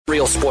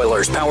Real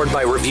spoilers powered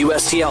by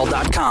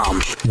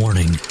ReviewSTL.com.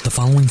 Warning, the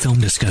following film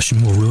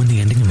discussion will ruin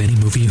the ending of any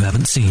movie you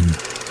haven't seen.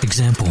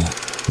 Example,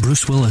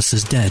 Bruce Willis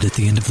is dead at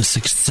the end of The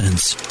Sixth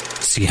Sense.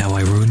 See how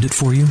I ruined it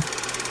for you?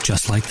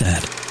 Just like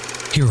that.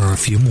 Here are a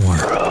few more.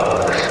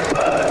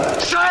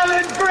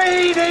 Silent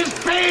breed is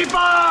people!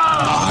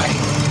 I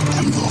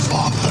am your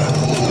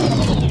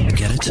father.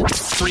 Get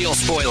it? Real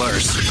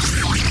spoilers.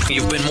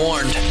 You've been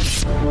warned.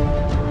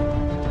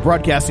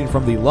 Broadcasting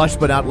from the lush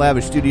but not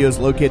lavish studios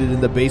located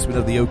in the basement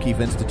of the O'Keefe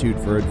Institute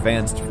for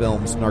Advanced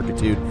Films,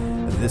 Narkitude.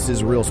 This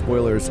is Real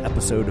Spoilers,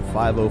 episode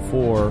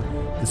 504,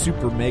 the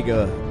super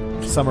mega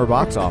summer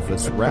box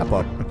office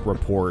wrap-up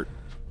report.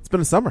 It's been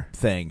a summer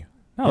thing.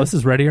 Oh, this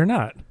is Ready or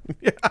Not.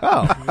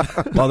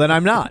 Oh, well then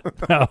I'm not.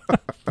 Oh.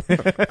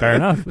 Fair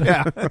enough.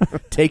 Yeah,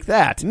 take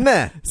that.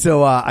 Nah.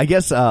 So I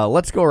guess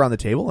let's go around the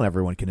table and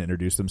everyone can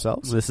introduce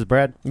themselves. This is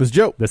Brad. This is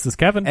Joe. This is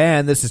Kevin.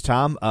 And this is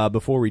Tom.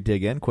 Before we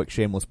dig in, quick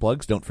shameless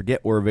plugs. Don't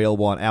forget we're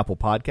available on Apple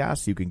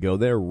Podcasts. You can go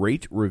there,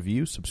 rate,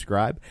 review,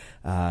 subscribe.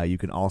 You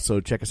can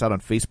also check us out on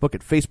Facebook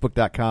at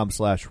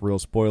facebook.com/Real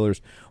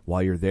Spoilers.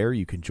 While you're there,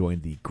 you can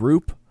join the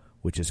group,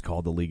 which is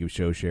called the League of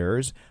Show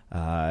Sharers.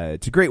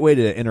 It's a great way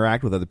to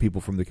interact with other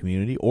people from the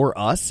community, or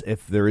us,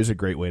 if there is a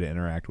great way to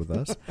interact with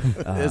us.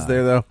 Is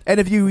there, though? And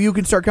if you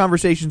can start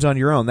conversations on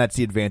your own. That's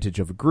the advantage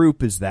of a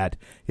group, is that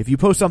if you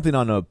post something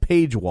on a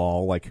page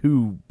wall, like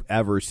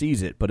whoever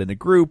sees it, but in a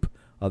group,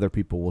 other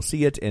people will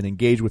see it and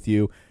engage with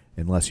you,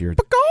 unless you're...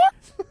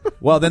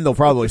 Well, then they'll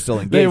probably still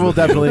engage. They will with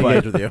definitely you,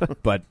 engage with you.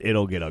 But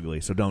it'll get ugly,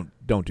 so don't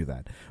do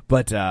that.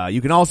 But you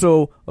can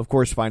also, of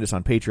course, find us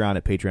on Patreon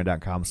at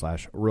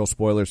patreon.com/Real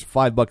Spoilers.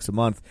 $5 a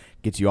month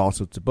gets you all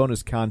sorts of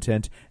bonus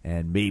content,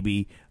 and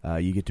maybe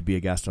you get to be a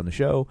guest on the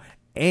show,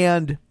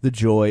 and the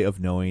joy of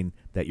knowing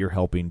that you're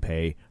helping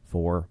pay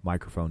for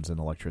microphones and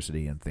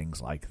electricity and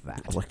things like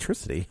that.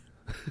 Electricity?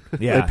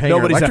 Yeah, They pay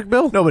your electric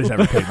bill? Nobody's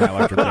ever paid my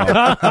electric bill,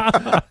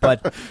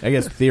 but I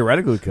guess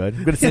theoretically we could.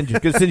 I'm gonna send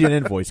you an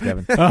invoice,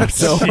 Kevin. Oh,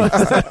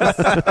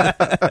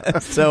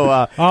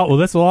 well,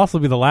 this will also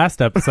be the last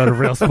episode of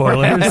Real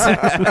Spoilers.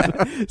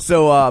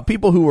 So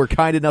people who were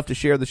kind enough to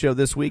share the show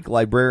this week: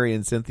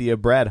 Librarian Cynthia,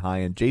 Brad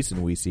Hyan, Jason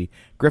Weesey,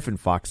 Griffin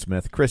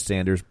Fox-Smith, Chris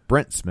Sanders,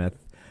 Brent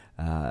Smith,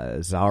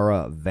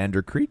 Zara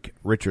Vandercreek,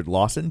 Richard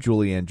Lawson,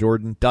 Julianne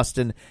Jordan,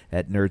 Dustin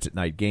at Nerds at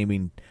Night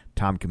Gaming,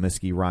 Tom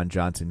Comiskey, Ron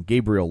Johnson,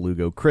 Gabriel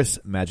Lugo, Chris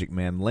Magic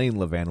Man, Lane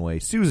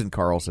Levanway, Susan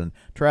Carlson,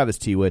 Travis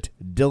Tewitt,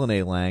 Dylan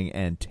A. Lang,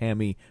 and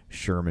Tammy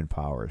Sherman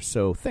Powers.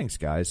 So thanks,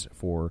 guys,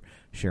 for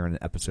sharing an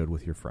episode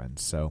with your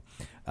friends. So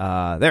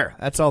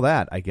that's all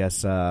that, I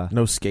guess.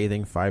 No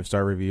scathing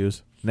 5-star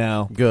reviews.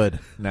 No. Good.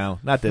 No,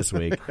 not this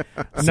week.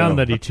 None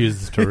that he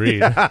chooses to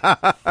read.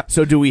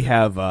 So do we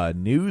have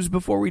news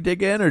before we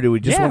dig in, or do we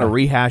just want to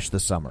rehash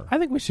the summer? I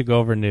think we should go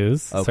over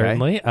news, Okay.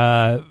 certainly.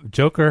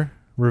 Joker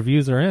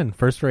reviews are in.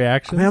 First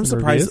reactions. I mean, I'm and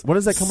surprised. reviews. When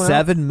is that coming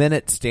out?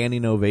 7-minute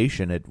standing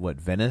ovation at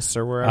Venice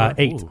or wherever?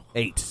 8. Ooh.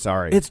 8.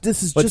 Sorry,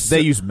 This is but just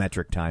they so, use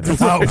metric time. I'm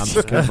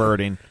just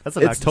converting. That's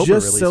an it's October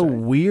just release, so right?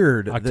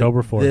 weird.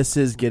 October that 4th. This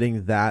is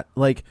getting that,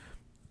 like,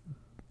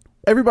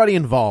 everybody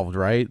involved,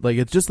 right? Like,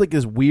 it's just like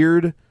this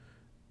weird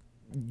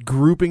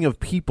grouping of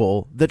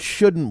people that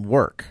shouldn't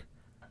work.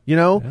 You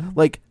know,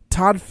 like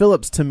Todd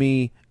Phillips, to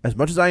me, as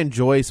much as I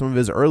enjoy some of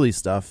his early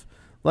stuff,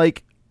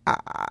 like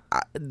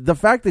the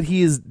fact that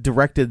he has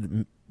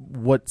directed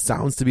what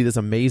sounds to be this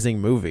amazing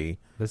movie.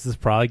 This is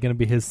probably going to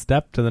be his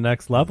step to the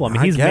next level. I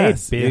mean, I he's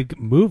guess, made big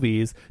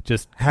movies,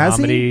 just Has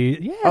he? comedy.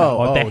 Yeah,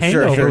 Oh, The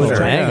Hangover. sure. was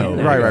Sure.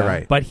 Hangover.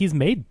 Right. But he's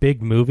made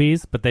big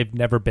movies, but they've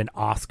never been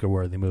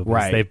Oscar-worthy movies.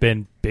 Right. They've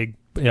been big.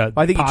 I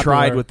think he popular.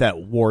 tried with that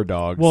War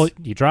Dogs. Well,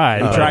 he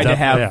tried. he tried to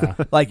have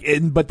Yeah.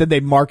 but then they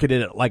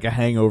marketed it like a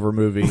Hangover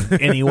movie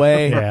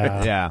anyway.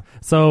 Yeah.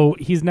 So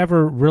he's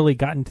never really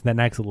gotten to the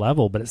next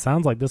level, but it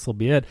sounds like this will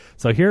be it.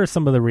 So here are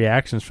some of the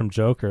reactions from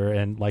Joker,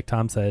 and like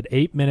Tom said,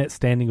 8-minute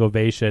standing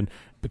ovation.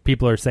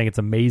 People are saying it's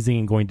amazing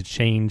and going to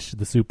change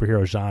the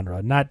superhero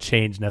genre. Not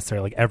change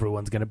necessarily, like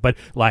everyone's going to, but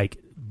like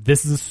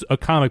this is a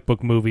comic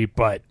book movie,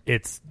 but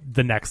it's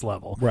the next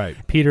level. Right.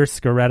 Peter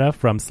Scaretta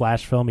from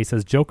Slash Film, he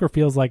says, Joker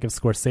feels like if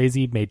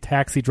Scorsese made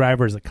Taxi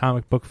Driver as a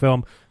comic book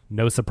film.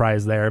 No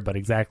surprise there, but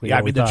exactly. Yeah, what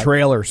I mean, we the thought.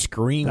 trailer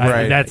screamed.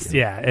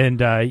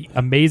 And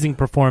amazing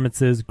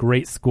performances,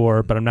 great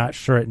score, but I'm not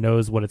sure it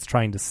knows what it's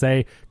trying to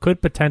say.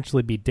 Could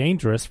potentially be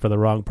dangerous for the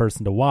wrong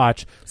person to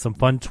watch. Some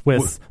fun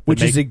twists,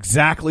 Which is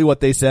exactly what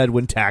they said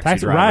when Taxi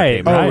Driver right,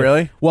 came out. Oh,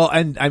 really? Well,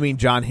 and I mean,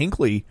 John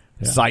Hinckley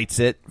cites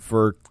it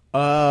for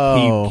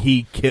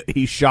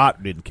he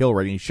shot didn't kill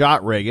Reagan. He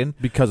shot Reagan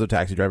because of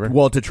Taxi Driver.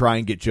 Well, to try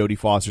and get Jodie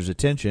Foster's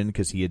attention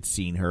because he had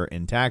seen her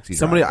in Taxi Driver.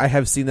 Somebody I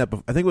have seen that.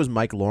 I think it was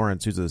Mike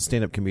Lawrence, who's a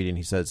stand-up comedian.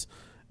 He says,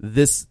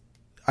 "This,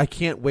 I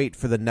can't wait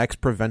for the next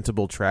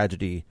preventable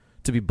tragedy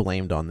to be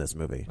blamed on this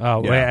movie."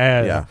 Oh,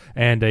 yeah.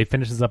 And he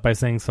finishes up by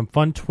saying some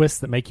fun twists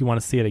that make you want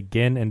to see it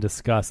again and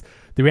discuss.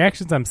 the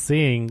reactions I'm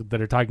seeing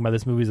that are talking about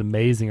this movie is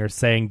amazing are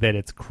saying that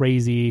it's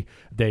crazy.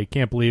 They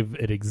can't believe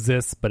it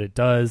exists, but it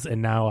does.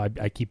 And now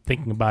I keep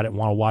thinking about it and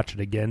want to watch it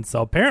again.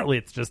 So apparently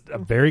it's just a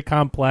very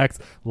complex,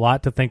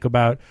 lot to think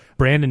about.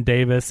 Brandon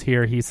Davis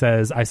here, he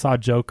says, I saw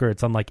Joker.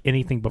 It's unlike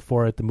anything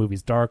before it. The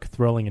movie's dark,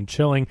 thrilling, and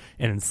chilling,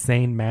 an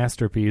insane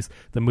masterpiece.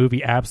 The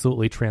movie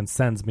absolutely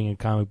transcends being a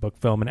comic book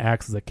film and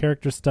acts as a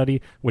character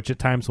study, which at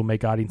times will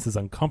make audiences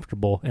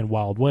uncomfortable in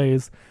wild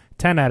ways.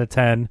 10 out of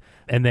 10.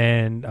 And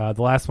then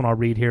the last one I'll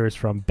read here is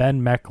from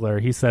Ben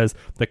Meckler. He says,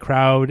 the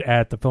crowd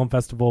at the film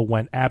festival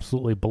went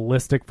absolutely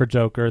ballistic for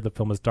Joker. The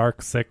film is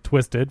dark, sick,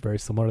 twisted, very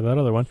similar to that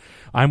other one.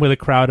 I'm with a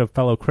crowd of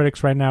fellow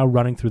critics right now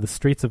running through the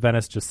streets of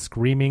Venice, just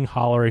screaming,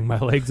 hollering, my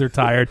legs are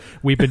tired.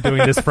 We've been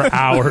doing this for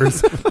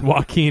hours.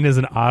 Joaquin is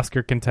an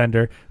Oscar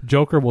contender.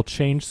 Joker will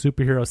change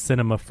superhero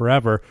cinema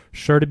forever,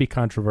 sure to be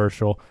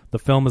controversial. The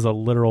film is a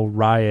literal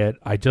riot.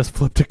 I just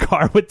flipped a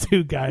car with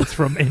two guys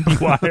from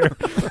IndieWire.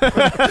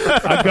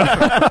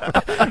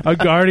 A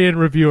Guardian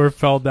reviewer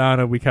fell down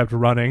and we kept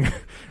running.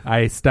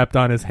 I stepped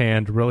on his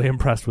hand, really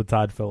impressed with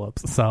Todd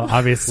Phillips. So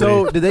obviously,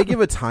 So did they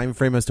give a time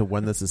frame as to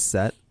when this is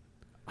set?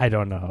 I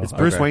don't know. It's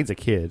Bruce Okay. Wayne's a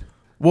kid.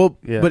 Well,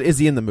 Yeah. but is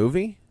he in the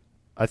movie?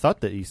 I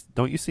thought that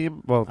don't you see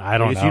him? Well, I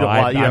don't guess know. You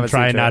I'm haven't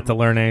trying seen not to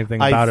learn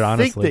anything about it,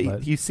 honestly. I think that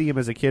but you see him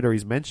as a kid, or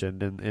he's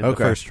mentioned in the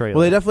first trailer.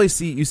 Well, they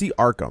definitely you see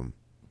Arkham.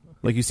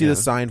 Like you see the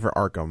sign for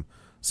Arkham.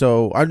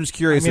 So I'm just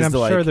curious I'm as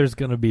to sure there's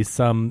going to be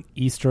some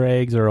Easter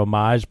eggs or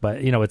homage,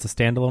 but it's a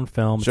standalone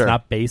film. Sure. It's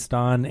not based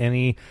on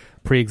any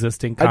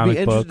pre-existing I'd comic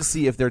be interested books. to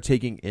see if they're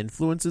taking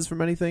influences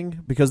from anything,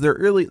 because there's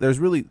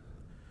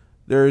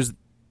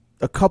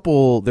a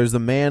couple. There's The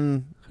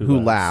Man Who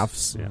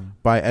Laughs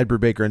by Ed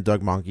Brubaker and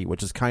Doug Mahnke,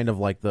 which is kind of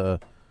like the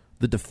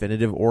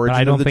definitive origin.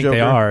 But I don't of the think Joker.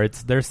 they are.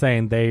 They're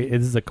saying it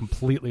is a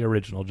completely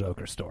original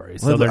Joker story.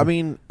 So Well, I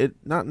mean,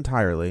 not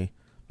entirely,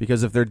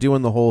 because if they're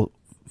doing the whole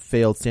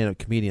failed stand-up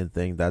comedian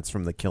thing, that's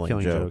from The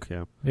Killing Joke.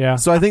 yeah.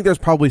 So I think there's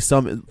probably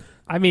some.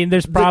 I mean,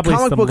 there's probably the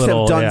comic some books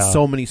little, have done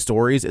so many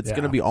stories; it's Yeah.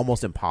 going to be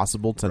almost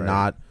impossible to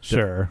not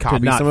Sure. copy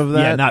to not, some of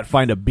that. Yeah, not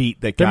find a beat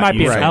that There got might be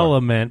you an somewhere.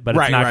 element, but it's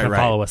Right, not right, going to right.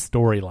 follow a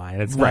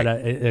storyline. It's Right.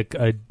 not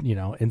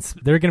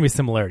there are going to be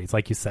similarities,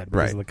 like you said, because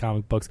Right. of the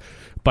comic books.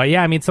 But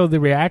yeah, I mean, so the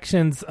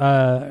reactions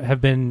have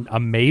been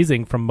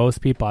amazing from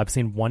most people. I've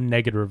seen one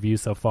negative review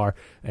so far,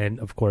 and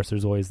of course,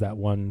 there's always that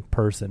one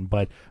person,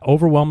 but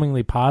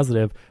overwhelmingly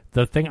positive.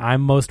 The thing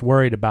I'm most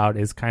worried about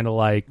is kind of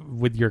like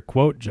with your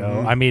quote, Joe.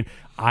 Mm-hmm. I mean,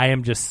 I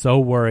am just so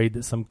worried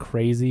that some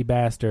crazy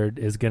bastard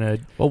is going to.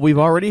 Well, we've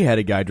already had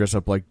a guy dress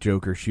up like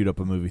Joker shoot up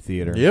a movie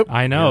theater. Yep.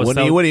 I know.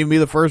 He wouldn't even be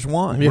the first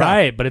one.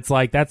 Right, but it's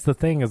like that's the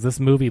thing is this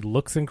movie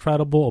looks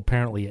incredible.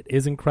 Apparently, it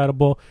is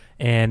incredible,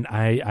 and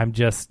I'm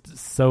just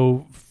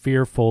so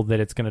fearful that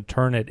it's going to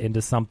turn it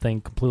into something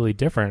completely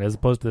different as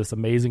opposed to this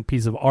amazing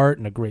piece of art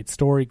and a great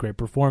story, great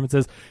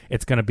performances.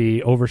 It's going to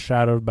be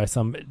overshadowed by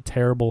some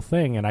terrible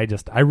thing, and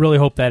I really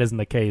hope that isn't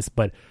the case.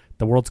 But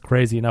the world's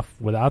crazy enough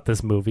without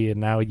this movie, and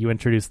now you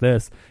introduce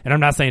this. And I'm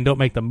not saying don't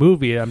make the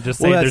movie. I'm just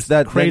saying there's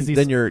crazy.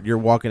 Then you're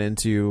walking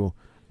into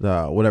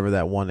the whatever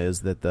that one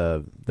is that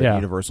the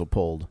Universal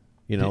pulled.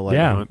 These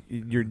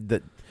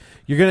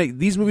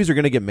movies are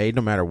gonna get made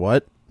no matter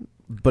what.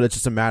 But it's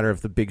just a matter if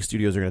the big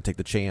studios are going to take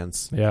the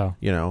chance. Yeah.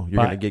 You're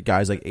going to get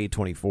guys like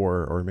A24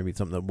 or maybe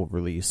something that will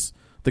release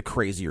the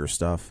crazier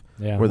stuff.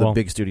 Yeah, where the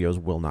big studios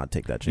will not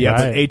take that chance. Yeah,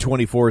 Right. but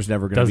A24 is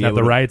never going to Doesn't be have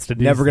able the rights to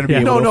do. never going to be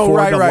able to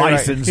afford to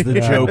license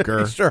the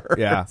Joker. Sure.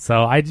 Yeah.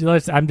 So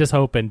I'm just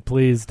hoping,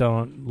 please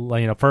don't,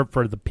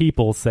 for the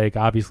people's sake,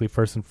 obviously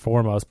first and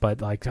foremost, but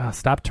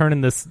stop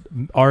turning this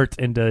art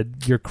into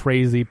your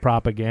crazy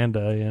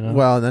propaganda.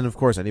 Well, and then of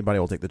course anybody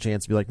will take the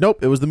chance to be like, nope,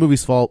 it was the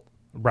movie's fault.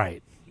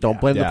 Right. Don't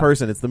blame the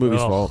person; it's the movie's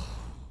fault.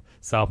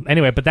 So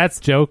anyway, but that's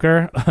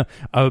Joker.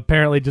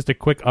 Apparently, just a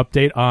quick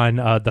update on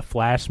the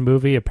Flash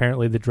movie.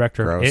 Apparently, the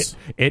director of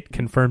it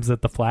confirms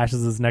that the Flash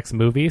is his next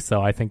movie.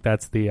 So I think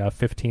that's the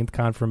 15th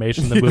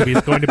confirmation the movie is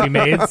going to be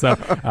made. So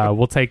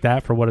we'll take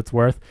that for what it's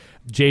worth.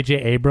 J.J.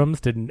 Abrams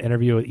did an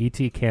interview with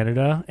E.T.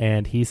 Canada,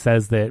 and he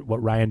says that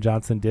what Rian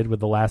Johnson did with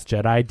The Last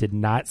Jedi did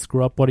not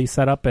screw up what he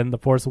set up in The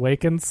Force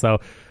Awakens. So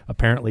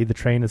apparently, the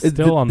train is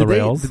still on the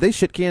rails. Did they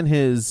shit-can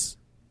his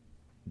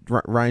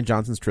Rian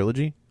Johnson's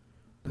trilogy?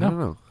 I don't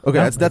know. Okay,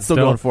 No, that's still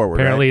going forward.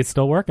 Apparently, right? it's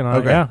still working on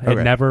Okay, it. Yeah, it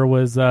okay. never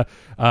was.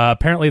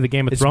 Apparently, the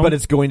Game of Thrones. But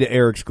it's going to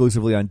air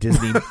exclusively on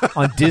Disney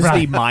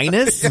Disney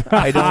Minus.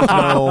 I don't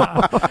know.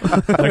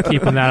 They're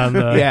keeping that on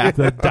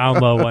the down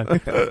low one.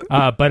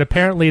 But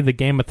apparently, the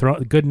Game of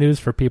Thrones. Good news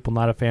for people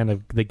not a fan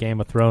of the Game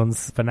of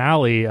Thrones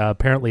finale.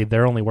 Apparently,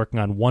 they're only working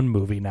on one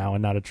movie now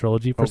and not a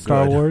trilogy for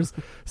Star Wars.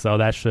 So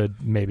that should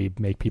maybe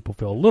make people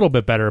feel a little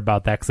bit better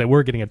about that because they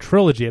were getting a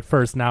trilogy at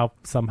first. Now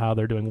somehow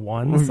they're doing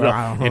one. So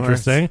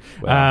interesting.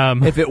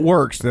 If it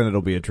works, then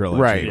it'll be a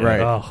trilogy. Right, right.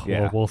 Oh,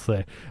 Yeah. we'll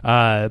see.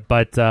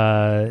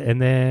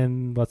 And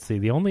then let's see.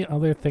 The only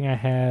other thing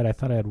I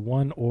thought I had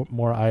one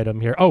more item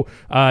here. Oh,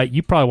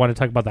 you probably want to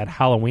talk about that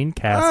Halloween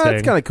casting.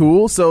 It's kind of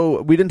cool.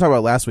 So we didn't talk about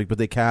it last week, but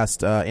they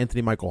cast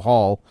Anthony Michael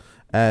Hall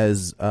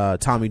as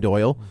Tommy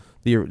Doyle,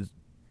 the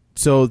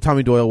so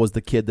Tommy Doyle was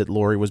the kid that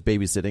Laurie was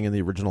babysitting in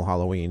the original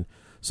Halloween.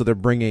 So they're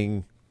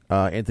bringing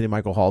Anthony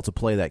Michael Hall to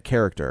play that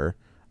character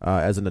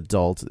as an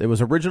adult. It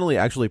was originally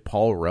actually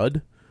Paul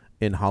Rudd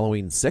in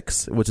Halloween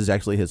 6, which is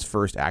actually his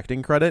first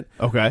acting credit.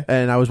 Okay.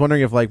 And I was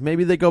wondering if like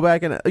maybe they go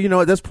back and at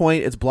this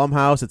point it's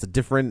Blumhouse, it's a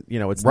different,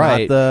 it's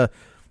Right.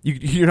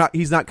 not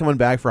he's not coming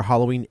back for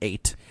Halloween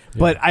 8.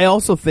 But I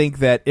also think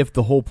that if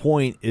the whole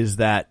point is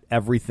that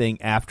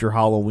everything after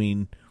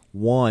Halloween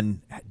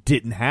 1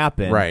 didn't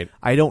happen, Right.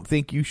 I don't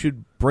think you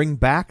should bring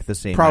back the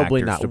same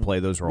Probably actors not to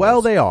play those roles.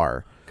 Well, they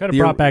are. Could have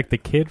brought back the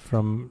kid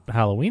from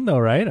Halloween, though,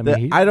 right? I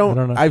mean, I don't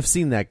know. I've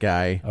seen that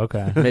guy.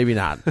 Okay. Maybe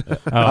not.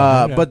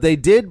 Okay. But they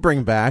did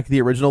bring back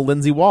the original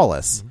Lindsay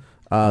Wallace.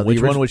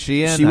 Which one was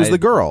she in? She was the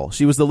girl.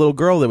 She was the little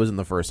girl that was in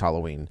the first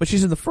Halloween. But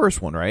she's in the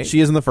first one, right?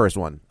 She is in the first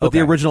one. But the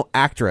Okay. original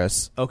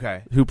actress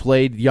Okay. who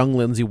played young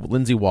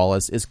Lindsay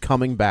Wallace is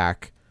coming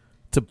back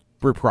to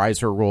reprise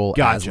her role as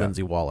Gotcha.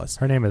 Lindsay Wallace.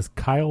 Her name is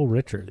Kyle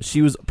Richards.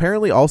 She was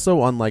apparently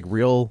also on like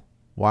Real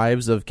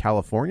Wives of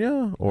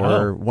California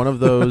or one of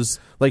those.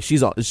 Like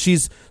she's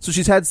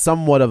had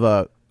somewhat of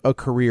a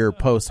career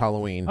post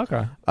Halloween.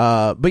 Okay.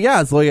 But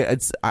yeah,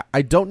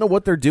 I don't know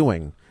what they're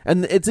doing,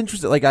 and it's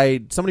interesting. Like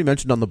somebody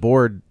mentioned on the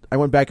board, I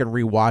went back and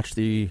rewatched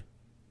the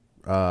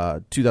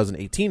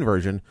 2018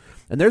 version,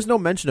 and there's no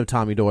mention of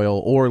Tommy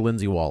Doyle or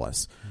Lindsay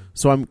Wallace.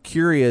 So I'm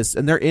curious,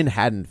 and they're in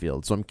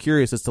Haddonfield, so I'm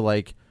curious as to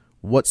like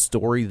what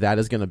story that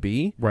is going to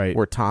be, Right.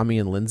 where Tommy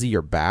and Lindsay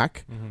are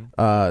back.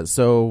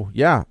 So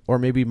yeah, or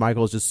maybe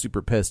Michael's just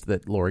super pissed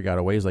that Laurie got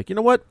away. He's like, you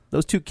know what,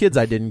 those 2 kids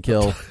I didn't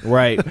kill,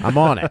 Right. I'm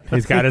on it.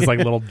 He's got his like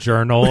little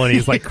journal, and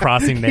he's like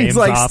crossing names He's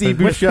like off.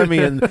 Steve and-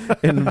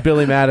 Buscemi and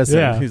Billy Madison.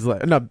 Yeah. He's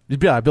like, no,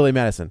 yeah, Billy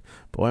Madison.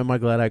 Boy, am I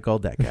glad I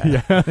called that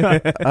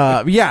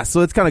guy. Yeah,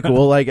 so it's kind of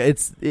cool. Like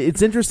it's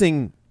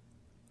interesting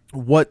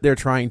what they're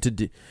trying to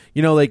do.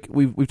 Like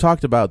we've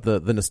talked about the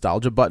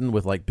nostalgia button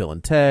with like Bill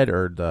and Ted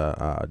or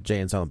the Jay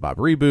and Silent Bob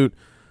reboot.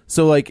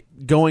 So like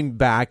going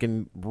back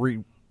and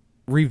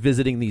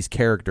revisiting these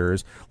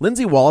characters.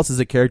 Lindsay Wallace is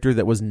a character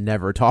that was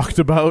never talked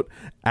about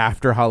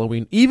after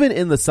Halloween. Even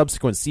in the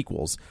subsequent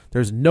sequels,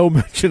 there's no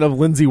mention of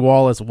Lindsay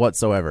Wallace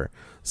whatsoever.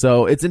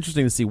 So it's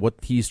interesting to see what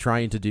he's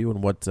trying to do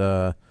and what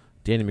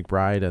Danny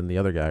McBride and the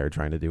other guy are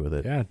trying to do with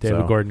it. Yeah,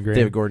 David Gordon Green.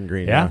 David Gordon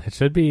Green. Yeah, it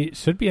should be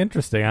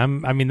interesting.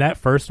 I mean, that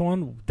first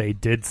one, they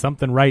did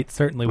something right,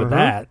 certainly with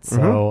that.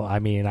 So I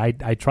mean, I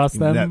trust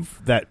them.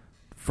 That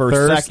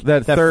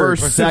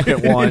first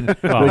second one,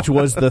 which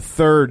was the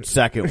third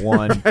second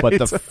one, but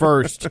the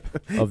first of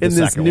the In this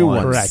second new one.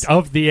 one. Correct.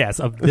 Of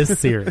this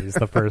series,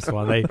 the first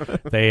one,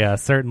 they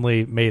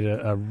certainly made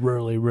a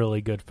really,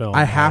 really good film.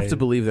 I have to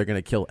believe they're going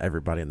to kill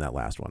everybody in that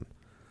last one.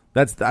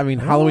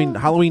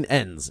 Halloween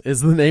Ends is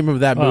the name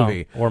of that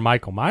movie. Or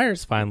Michael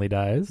Myers finally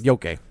dies.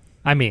 Okay.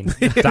 I mean,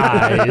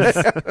 dies.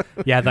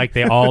 Yeah, like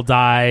they all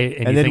die,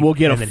 And then we'll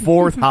get a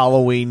fourth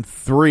Halloween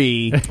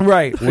 3.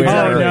 Right. Oh,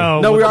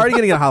 no. No, we're already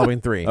going to get a Halloween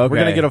 3. Okay. We're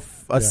going to get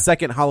a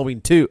second Halloween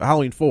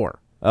 4.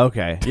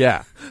 Okay.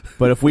 Yeah.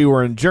 But if we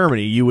were in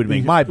Germany, you would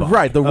make my bunk.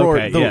 Right. The road,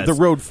 Okay, yes. the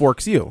road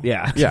forks you.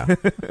 Yeah. Yeah.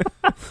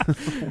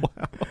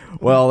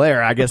 Well,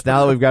 there. I guess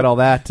now that we've got all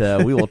that,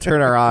 we will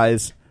turn our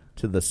eyes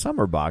to the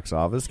summer box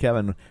office.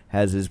 Kevin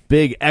has his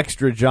big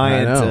extra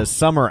giant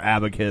summer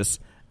abacus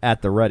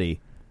at the ready.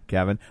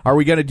 Kevin,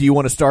 do you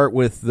want to start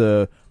with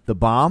the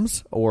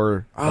bombs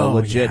or a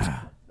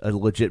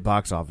legit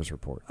box office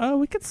report?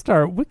 We can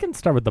start with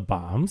the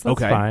bombs.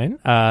 That's Okay.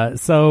 fine.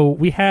 So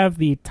we have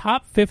the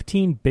top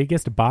 15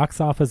 biggest box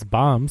office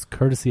bombs,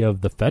 courtesy of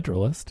the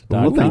Federalist.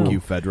 Well, thank you,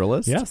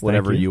 Federalist. Yes, thank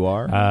whatever you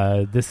are.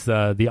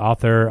 The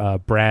author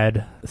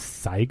Brad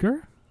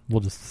Seiger. We'll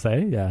just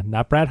say,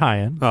 not Brad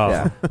Hyan.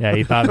 Oh, Yeah,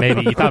 you thought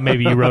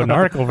maybe you wrote an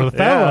article for the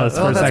Federalist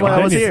for a that's second. why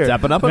I was didn't you? here.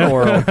 Stepping up in the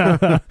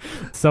world.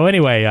 So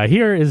anyway,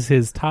 here is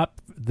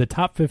the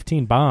top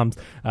 15 bombs.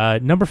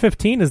 Number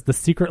 15 is The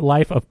Secret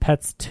Life of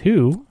Pets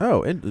 2.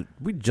 Oh, and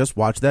we just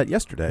watched that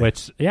yesterday.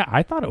 Which,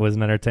 I thought it was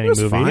an entertaining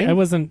movie. fine. It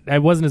wasn't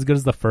as good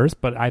as the first,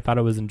 but I thought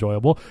it was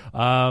enjoyable.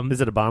 Is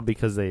it a bomb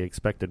because they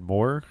expected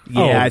more?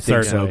 Yeah, I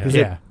think so. certainly, 'Cause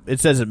yeah. it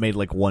says it made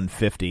like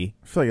 150.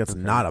 I feel like that's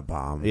not a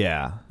bomb.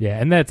 Yeah. Yeah,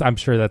 and I'm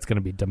sure that's going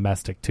to be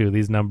domestic too.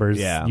 These numbers,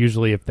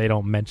 usually if they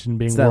don't mention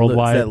being It's that,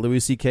 worldwide. it's that Louis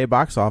C.K.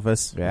 box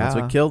office. Yeah. That's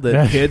what killed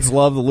it. Kids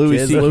love the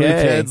Louis C.K.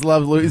 Kids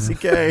love Louis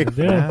C.K.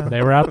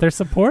 They were out there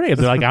supporting it.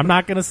 They're like, I'm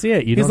not going to see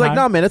it. He's like,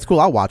 no, man, it's cool.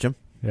 I'll watch him.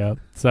 Yeah.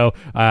 So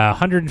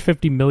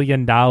 $150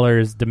 million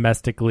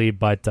domestically,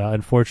 but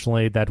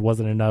unfortunately that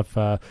wasn't enough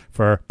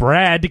for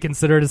Brad to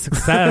consider it a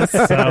success.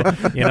 So,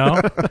 you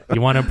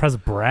want to impress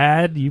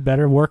Brad, you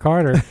better work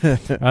harder.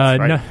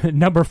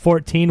 Number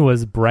 14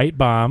 was Bright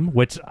Bomb,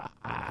 which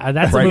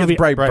that's a movie.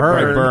 Bright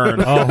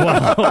Burn. Oh,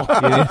 wow.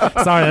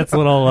 Sorry, that's a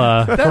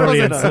little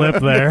Freudian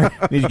slip there.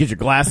 Need to get your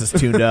glasses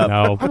tuned up.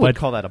 No, I would but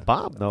call that a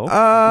bomb, though.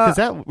 Because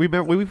that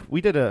remember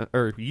we did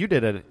you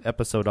did an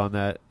episode on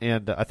that,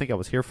 and I think I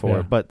was here for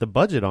it. But the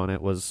budget on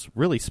it was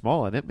really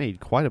small, and it made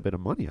quite a bit of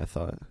money. I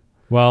thought.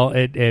 Well,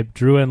 it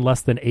drew in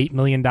less than $8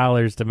 million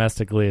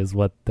domestically, is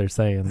what they're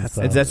saying.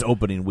 That's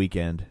opening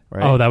weekend,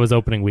 right? Oh, that was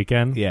opening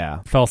weekend?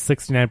 Yeah. Fell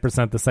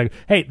 69% the second.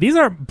 Hey, these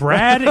are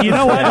Brad. You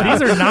know what?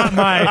 These are not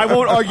my. I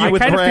won't argue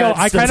with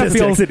Brad's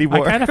statistics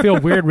anymore. I kind of feel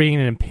weird reading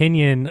an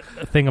opinion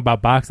thing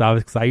about box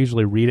office because I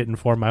usually read it and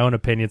form my own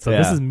opinion. So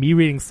this is me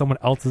reading someone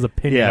else's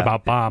opinion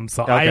about bombs.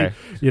 So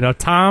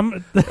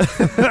Tom.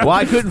 Well,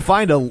 I couldn't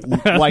find a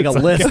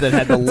list that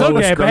had the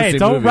lowest grossing hey,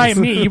 don't movies. write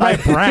me. You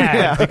write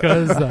Brad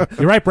because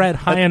you write Brad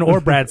Hyan or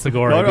Brad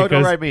Segura. No,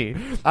 don't write me.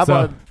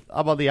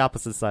 I'm on the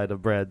opposite side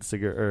of Brad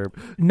Segura.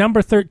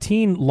 Number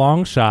 13,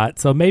 Long Shot.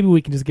 So maybe we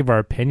can just give our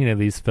opinion of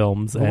these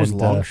films. What was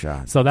Long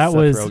Shot? So that Seth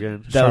was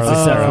Rogen. That was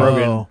the Seth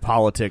Rogen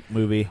politic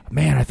movie.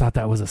 Man, I thought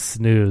that was a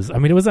snooze. I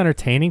mean, it was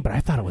entertaining, but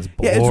I thought it was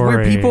boring. Yeah, it's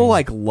weird. People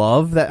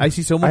love that. I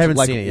see so much. I haven't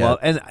seen it yet.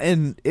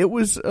 and it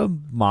was a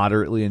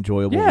moderately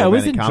enjoyable. Yeah, it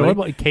was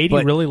enjoyable. Comedy, Katie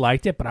really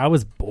liked it, but I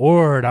was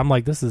bored. I'm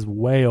like, this is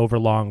way over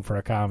long for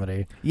a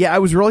comedy. Yeah, I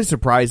was really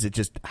surprised at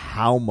just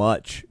how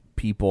much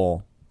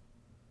people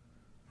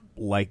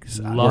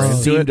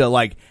seem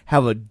to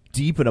have a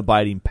deep and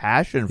abiding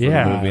passion for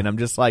the movie, and I'm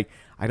just like,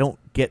 I don't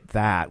get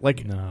that.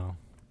 No.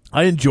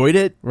 I enjoyed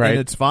it, right? And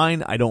it's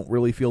fine. I don't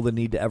really feel the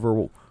need to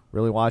ever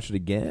really watch it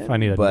again. If I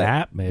need a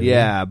nap, maybe.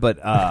 Yeah, but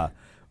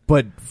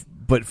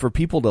for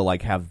people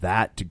to have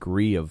that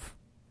degree of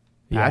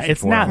passion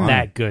it's for not it,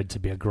 that good to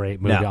be a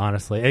great movie, No.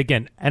 honestly.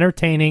 Again,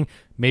 entertaining,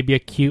 maybe a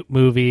cute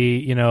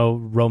movie,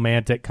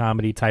 romantic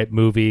comedy type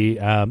movie,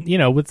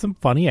 with some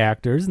funny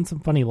actors and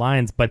some funny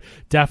lines, but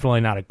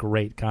definitely not a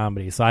great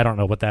comedy. So I don't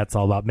know what that's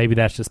all about. Maybe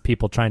that's just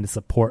people trying to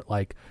support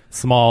Right.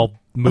 small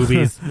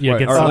movies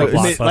against Or other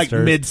like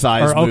blockbusters.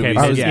 mid-sized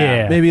movies.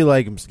 Yeah. Maybe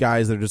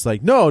guys that are just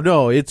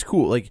no, it's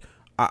cool.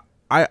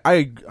 I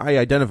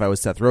identify with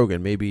Seth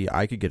Rogen. Maybe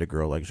I could get a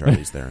girl like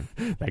Charlize Theron.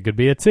 That could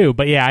be it too.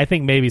 But yeah, I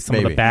think maybe some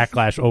of the Maybe.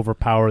 backlash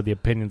overpower the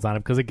opinions on it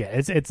because again,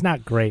 it's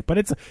not great, but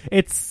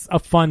it's a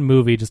fun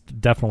movie, just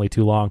definitely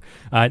too long.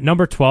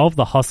 Number 12,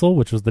 The Hustle,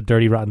 which was the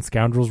Dirty Rotten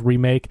Scoundrels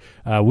remake.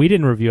 We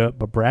didn't review it,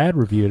 but Brad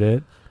reviewed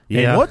it.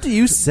 And what do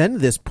you send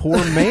this poor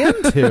man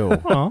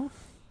to? Well,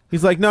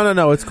 He's like,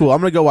 no, it's cool.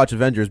 I'm going to go watch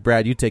Avengers.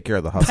 Brad, you take care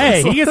of the Hustle.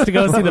 hey, he gets to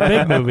go see the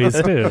big movies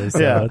too.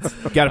 So it's,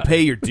 Got to pay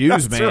your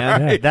dues,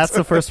 man. right. That's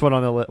the first one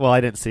on the list. Well,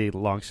 I didn't see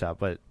Long Shot,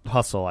 but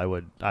Hustle, I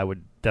would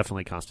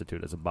definitely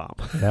constitute as a bomb.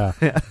 yeah.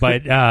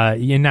 But now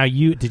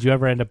did you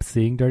ever end up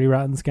seeing Dirty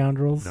Rotten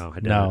Scoundrels? No, I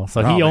didn't. No.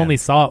 So he only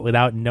saw it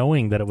without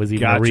knowing that it was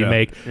even a Gotcha.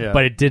 remake, Yeah.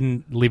 but it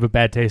didn't leave a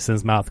bad taste in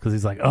his mouth because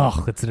he's like,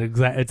 oh, it's a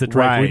direct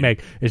Right.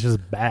 remake. It's just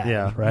bad.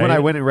 Yeah, Right. when I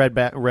went and read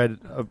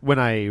when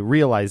I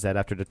realized that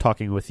after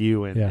talking with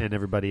you and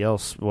everybody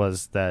else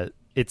was that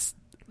it's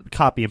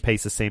copy and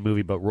paste the same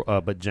movie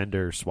but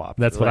gender swap.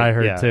 That's what I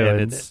heard, too.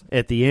 And it's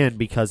at the end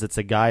because it's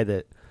a guy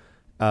that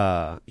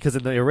because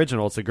in the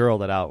original it's a girl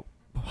that out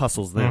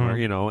hustles them,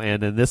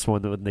 and in this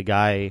one when the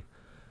guy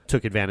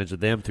took advantage of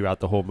them throughout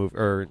the whole movie,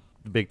 or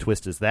the big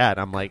twist is that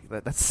I'm like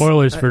that's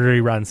Spoilers for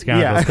Dirty Rotten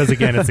Scoundrels Yeah. because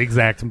again, it's the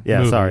exact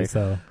movie. sorry.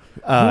 So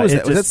Who was that? Was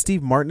that just-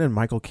 Steve Martin and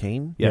Michael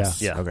Caine?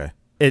 Yes. Yeah. Okay.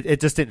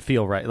 It just didn't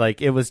feel right.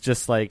 It was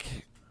just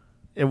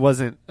it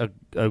wasn't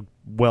a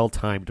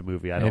well-timed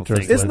movie, I don't think.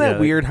 Interesting. Isn't But, that yeah,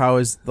 weird? How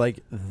is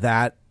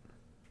that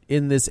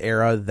in this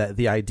era that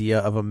the idea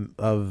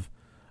of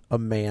a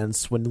man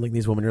swindling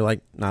these women? You're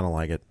like, I don't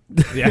like it.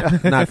 Yeah.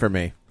 Not for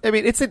me. I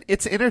mean, it's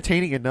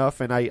entertaining enough,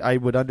 and I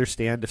would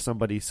understand if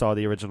somebody saw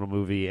the original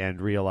movie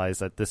and realized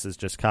that this is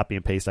just copy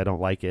and paste. I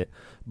don't like it,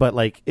 but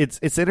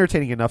it's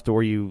entertaining enough to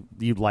where you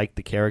like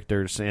the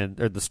characters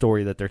or the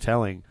story that they're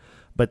telling.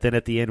 But then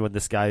at the end, when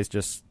this guy's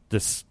just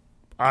this,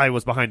 I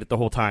was behind it the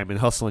whole time and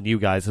hustling you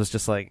guys, it was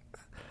just like,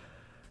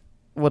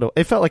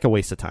 it felt like a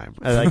waste of time.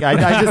 I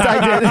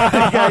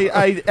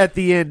at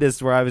the end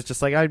is where I was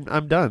just like,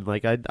 I'm done.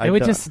 it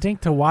would just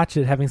stink to watch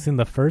it having seen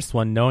the first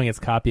one, knowing it's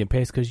copy and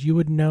paste because you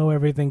would know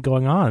everything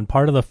going on.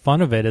 Part of the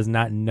fun of it is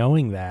not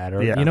knowing that,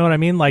 or you know what I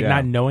mean,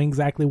 not knowing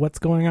exactly what's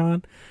going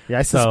on. Yeah,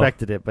 I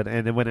suspected it,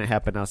 and then when it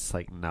happened, I was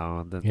like,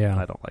 no,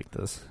 I don't like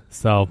this.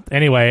 So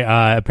anyway,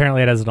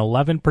 apparently it has an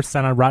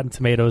 11% on Rotten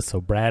Tomatoes,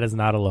 so Brad is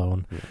not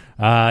alone.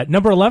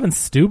 Number 11,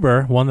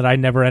 Stuber, one that I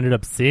never ended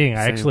up seeing.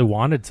 I actually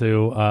wanted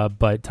to,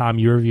 but Tom,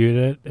 you reviewed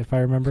it, if I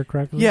remember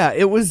correctly. Yeah,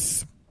 it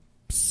was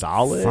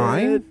solid.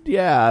 Fine.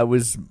 Yeah, it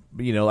was.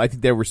 I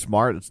think they were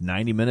smart. It's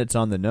 90 minutes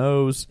on the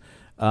nose.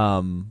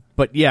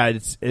 But yeah,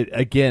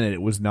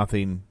 it was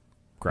nothing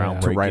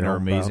groundbreaking write or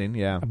home amazing.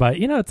 Yeah. But,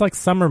 it's like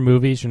summer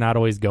movies. You're not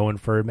always going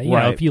for it. You know,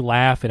 Right. if you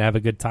laugh and have a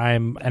good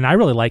time. And I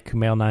really like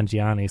Kumail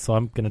Nanjiani, so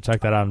I'm going to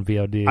check that out on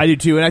VOD. I do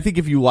too, and I think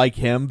if you like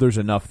him, there's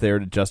enough there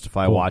to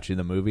justify Cool. watching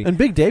the movie. And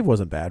Big Dave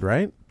wasn't bad,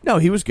 right? No,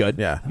 he was good.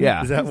 Yeah.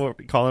 Yeah. Is that what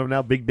we call him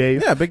now, Big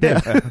Dave? Yeah, Big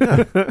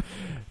Dave.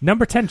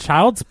 Number 10,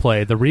 Child's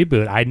Play, the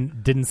reboot. I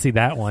didn't see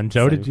that one.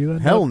 Joe, did you?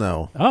 Hell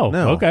no. Oh,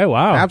 no. okay,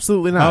 wow.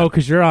 Absolutely not. Oh,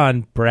 because you're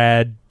on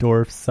Brad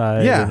Dorff's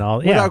side Yeah, and all.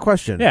 without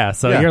question. Yeah,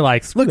 so Yeah. you're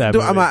like, screw Look, that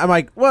I'm movie.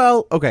 like,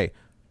 well, okay.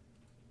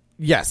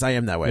 Yes, I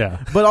am that way. Yeah.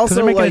 But 'Cause also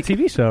they're making like a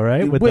TV show,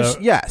 right? With which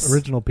the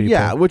original people.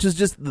 Yeah, which is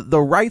just the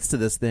rights to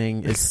this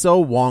thing is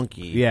so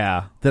wonky.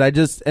 Yeah. That I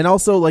just and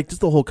also like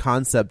just the whole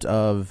concept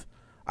of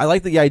I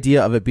like the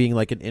idea of it being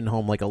like an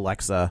in-home like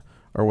Alexa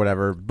or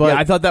whatever. But yeah,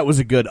 I thought that was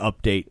a good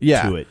update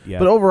to it. Yeah.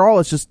 But overall,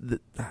 it's just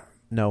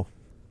no.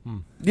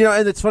 You know,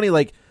 and it's funny.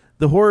 Like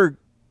the horror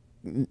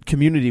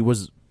community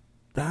was.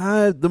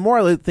 The more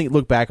I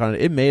look back on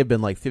it, it may have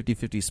been like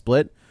 50-50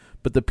 split.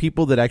 But the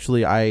people that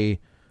actually I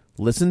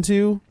listen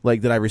to,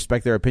 like that I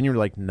respect their opinion, were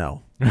like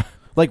no.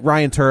 Like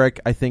Ryan Turek,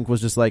 I think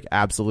was just like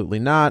absolutely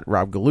not.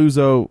 Rob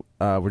Galuzzo,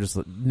 we're just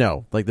like,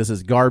 no. Like this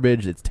is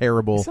garbage. It's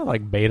terrible. These are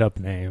like made up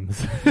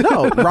names.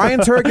 No, Ryan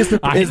Turek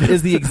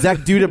is the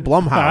exec dude at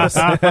Blumhouse,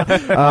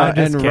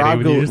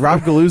 and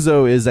Rob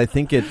Galuzzo is I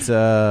think it's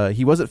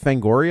he was at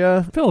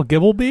Fangoria. Phil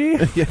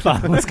Gibbleby.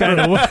 Thought it was kind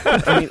of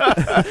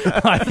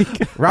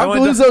Rob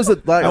Galuzzo's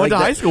I went to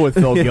high school with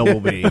Phil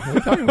Gilbleby. What are you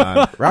talking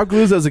about? Rob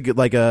Galuzzo's a good,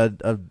 like a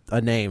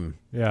name.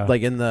 Yeah.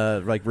 Like in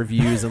the like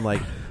reviews and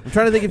like I'm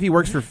trying to think if he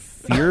works for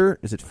Fear.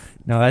 Is it?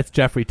 No, that's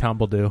Jeffrey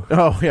Tumbledew.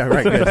 Oh yeah,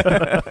 right.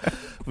 Good.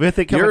 With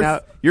it coming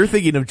out, you're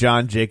thinking of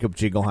John Jacob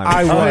Jingleheimer.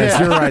 I was.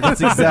 You're right.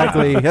 That's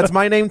exactly. That's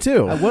my name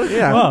too.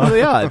 Yeah. Well,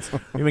 yeah.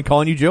 We've been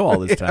calling you Joe all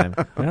this time.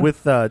 Yeah.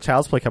 With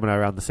Child's Play coming out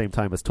around the same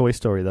time as Toy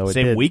Story, though.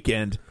 Same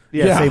weekend.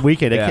 Yeah, same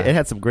weekend. Yeah. It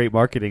had some great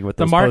marketing with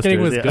The those marketing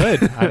posters. was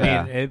good. I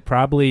Yeah. mean, it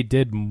probably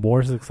did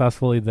more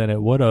successfully than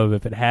it would have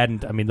if it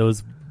hadn't. I mean,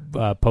 those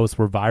posts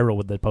were viral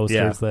with the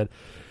posters that.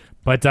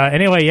 But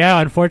anyway, yeah,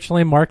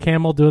 unfortunately, Mark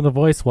Hamill doing the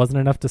voice wasn't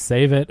enough to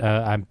save it.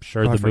 I'm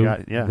sure the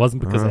movie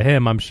wasn't because of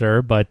him, I'm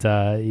sure. But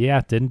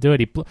yeah, didn't do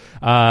it.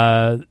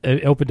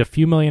 It opened a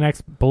few million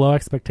below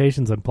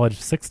expectations and pledged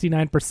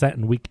 69%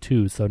 in week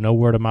 2, so no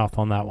word of mouth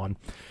on that one.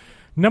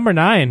 Number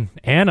 9,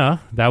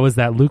 Anna. That was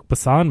that Luc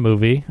Besson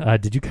movie.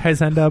 Did you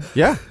guys end up?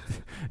 Yeah.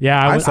 Yeah,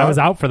 I was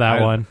out for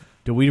that one.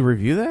 Did we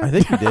review that? I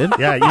think you did.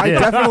 Yeah, you did.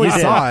 I definitely You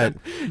did. saw it.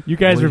 You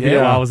guys Well, reviewed it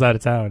yeah. while I was out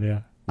of town,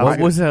 yeah. What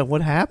was that?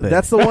 What happened?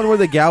 That's the one where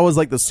the gal was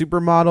like the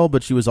supermodel,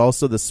 but she was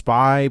also the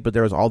spy. But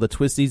there was all the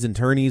twisties and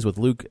turnies with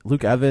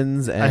Luke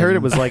Evans. And I heard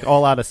it was like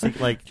all out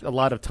of like a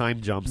lot of time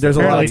jumps. There's a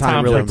lot Apparently of time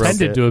Tom really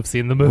pretended to have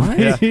seen the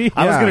movie. Yeah.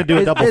 I was going to do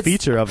a double It's-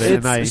 feature of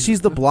it, and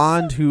she's the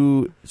blonde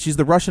she's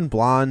the Russian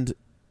blonde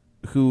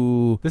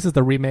who. This is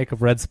the remake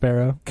of Red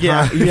Sparrow.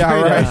 Yeah,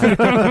 right.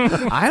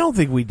 I don't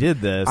think we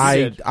did this.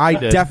 I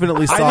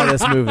definitely saw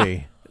this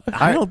movie.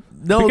 I don't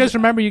know. Because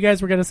remember, you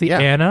guys were going to see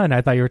Anna, and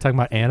I thought you were talking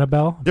about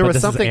Annabelle. there but was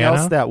this is something Anna.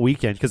 else that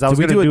weekend because I was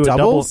Did we going to do do a a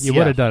double. doubles? You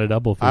would have done a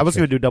double feature. I was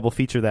going to do a double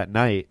feature that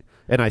night,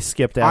 and I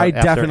skipped out. I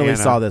after definitely Anna.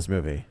 saw this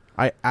movie.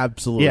 I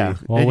absolutely. Yeah.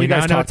 Well, And we you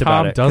guys now know talked about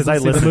Tom it, 'cause doesn't I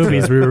see the listened to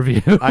movies it. we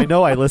review. I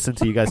know I listened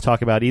to you guys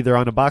talk about either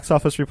on a box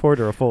office report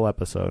or a full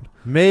episode.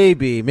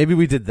 Maybe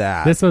we did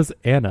that. This was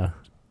Anna.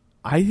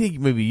 I think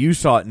maybe you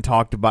saw it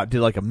and did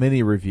like a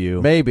mini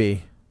review.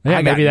 Maybe. Yeah,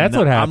 I got maybe that's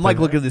what happened. I'm like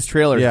looking at this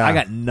trailer. Yeah. I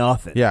got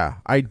nothing. Yeah,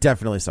 I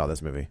definitely saw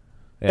this movie.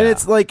 Yeah. And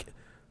it's like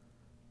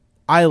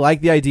I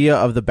like the idea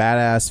of the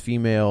badass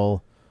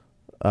female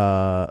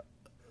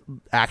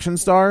action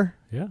star,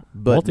 Yeah,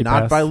 but Multipass.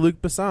 not by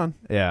Luc Besson.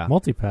 Yeah.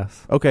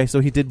 Multipass. Okay, so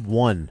he did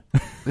one.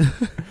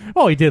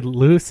 Oh, he did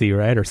Lucy,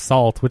 right? Or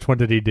Salt. Which one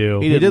did he do?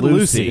 He did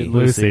Lucy. He did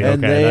Lucy.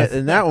 And, Okay, that's-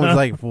 and that one's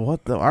like,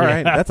 what the? All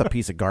right, Yeah. that's a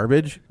piece of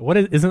garbage. What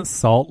isn't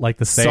Salt like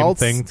the same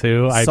Salt's- thing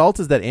too? Salt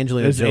is that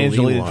Angelina It's Jolie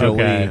Angelina one.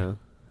 Jolie. Okay.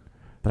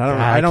 But I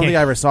don't. I I don't can't- think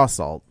I ever saw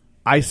Salt.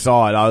 I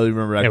saw it. I only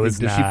remember. It was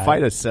did she not.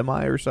 fight a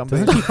semi or something?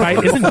 Doesn't she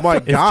fight? Isn't Oh my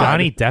is God.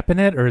 Johnny Depp in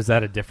it, or is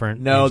that a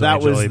different? No, Angelina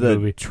that was Jolie the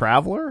movie.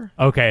 Traveler.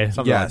 Okay,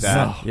 Something Yes. like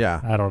that.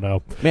 Yeah. I don't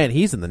know. Man,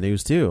 he's in the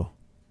news too.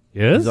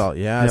 Is He's all,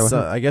 yeah. Yeah,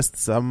 So I guess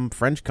some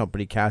French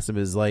company cast him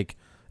as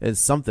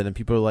something, and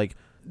people are like,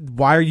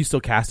 "Why are you still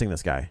casting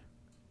this guy?"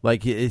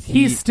 Like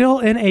he's still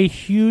in a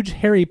huge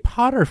Harry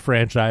Potter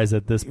franchise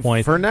at this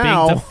point. For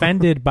now. being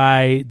defended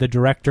by the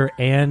director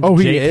and Oh,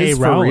 he J.K. is?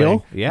 For Rowling.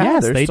 real? Yeah,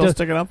 yes, they're they still do-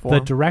 sticking up for the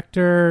him.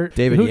 director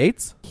David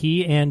Yates?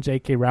 He and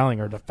J.K.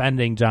 Rowling are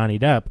defending Johnny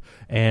Depp,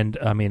 and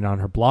I mean, on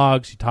her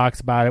blog, she talks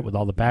about it with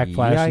all the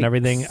backlash and Yikes.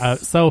 everything.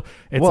 So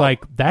it's Well-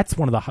 like that's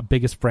one of the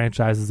biggest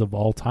franchises of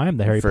all time,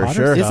 the Harry For Potter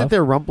sure. stuff. Isn't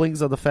there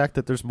rumblings of the fact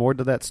that there's more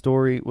to that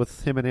story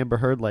with him and Amber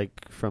Heard?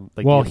 Like from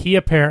like Well, the- he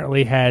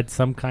apparently had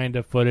some kind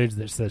of footage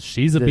that says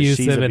she's that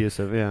abusive. She's and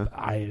abusive. Yeah.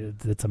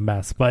 it's a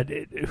mess, but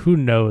who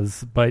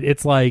knows? But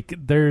it's like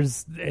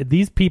there's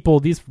these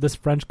people, this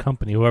French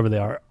company, whoever they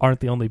are,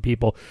 aren't the only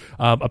people.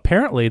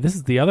 Apparently, this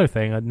is the other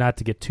thing. Not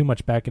to get too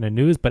much back into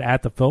news, but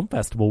at the film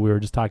festival we were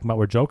just talking about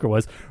where Joker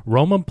was,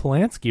 Roman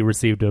Polanski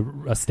received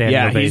a standing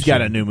Yeah, ovation. he's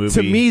got a new movie.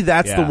 to me,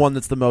 that's the Yeah. one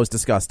that's the most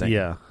disgusting.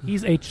 Yeah.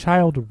 He's a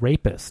child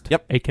rapist.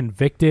 Yep. a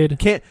convicted.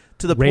 Can't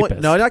to the point.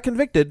 Rapist. No, not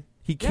convicted.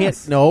 He can't.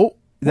 Yes. No,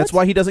 That's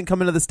why he doesn't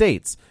come into the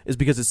States, is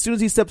because as soon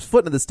as he steps foot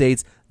into the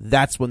States,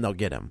 that's when they'll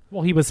get him.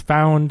 Well, he was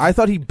found. I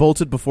thought he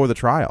bolted before the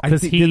trial. Because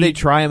Did they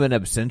try him in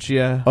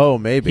absentia? Oh,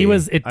 maybe. He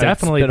was. It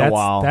definitely. It's been a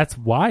while. That's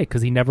why,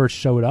 because he never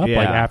showed up. Yeah.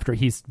 Like after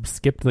he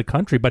skipped the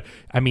country. But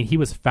I mean, he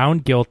was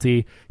found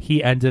guilty.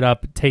 He ended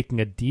up taking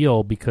a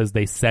deal because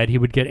they said he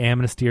would get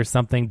amnesty or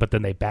something, but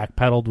then they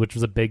backpedaled, which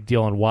was a big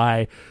deal, and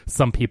why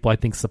some people I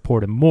think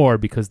support him more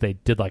because they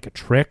did like a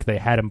trick. They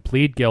had him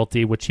plead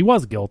guilty, which he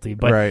was guilty,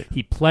 but Right.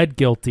 he pled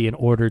guilty in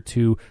order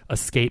to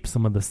escape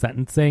some of the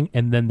sentencing,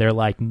 and then they're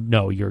like,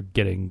 "No, you're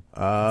getting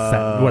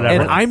whatever."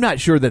 And I'm not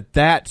sure that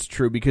that's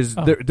true because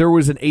there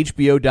was an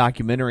HBO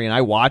documentary and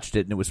I watched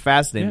it and it was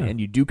fascinating. Yeah. And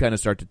you do kind of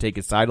start to take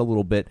his side a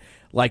little bit,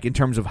 like in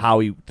terms of how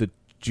the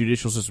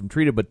judicial system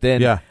treated. But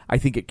then Yeah. I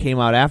think it came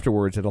out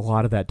afterwards that a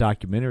lot of that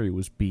documentary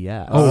was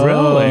BS. Oh,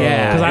 really?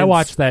 Yeah, Because I it's-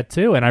 watched that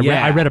too, and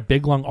Yeah. I read a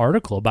big long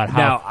article about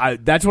how. Now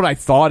that's what I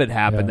thought had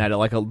happened. Yeah. That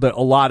like a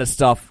lot of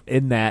stuff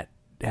in that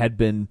had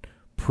been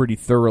pretty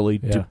thoroughly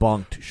Yeah.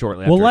 debunked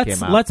shortly Well, after it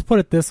came out. let's put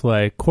it this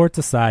way: courts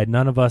aside,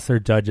 none of us are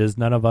judges.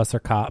 None of us are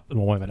cops.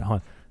 Well, wait a minute,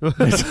 hold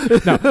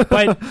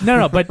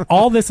on. But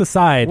all this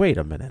aside, Wait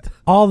a minute.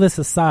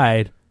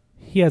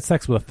 he had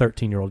sex with a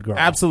 13-year-old girl.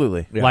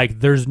 Absolutely. Yeah. Like,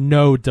 there's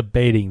no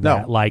debating No.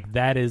 that. Like,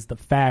 that is the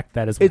fact.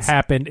 That is what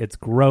happened. It's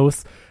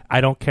gross.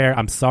 I don't care.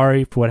 I'm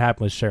sorry for what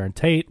happened with Sharon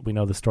Tate. We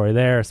know the story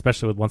there,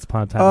 especially with Once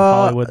Upon a Time in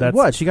Hollywood. That's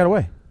what? She got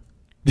away.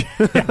 But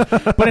it's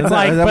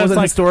like, that but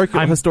wasn't it's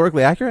like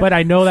historically accurate? But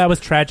I know that was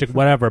tragic,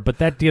 whatever. But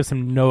that gives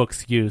him no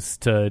excuse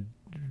to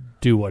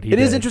do what he did.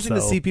 It is interesting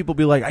to so- see people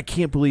be like, I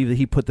can't believe that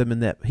he put them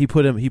in that. He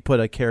put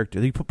a character.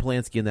 He put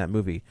Polanski in that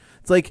movie.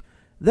 It's like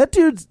that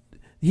dude's.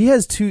 He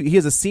has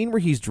a scene where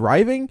he's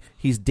driving,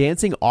 he's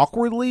dancing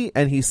awkwardly,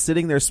 and he's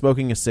sitting there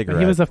smoking a cigarette.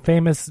 He was a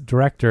famous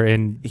director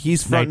in.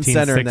 He's front and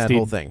center in that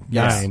whole thing.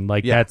 Yes.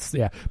 Like Yeah. that's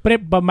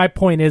But my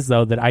point is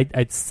though that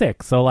it's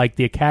sick. So like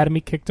the Academy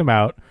kicked him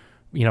out.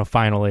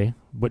 Finally,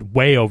 but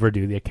way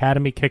overdue. The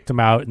Academy kicked him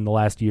out in the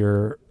last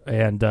year,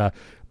 and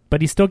but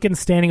he's still getting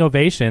standing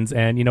ovations.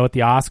 And at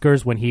the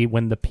Oscars,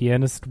 when the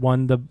pianist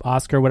won the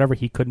Oscar, or whatever,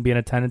 he couldn't be in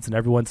attendance, and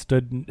everyone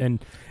stood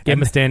and gave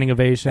him a standing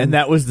ovation. And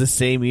that was the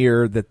same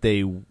year that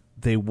they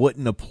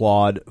wouldn't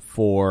applaud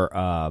for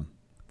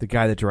the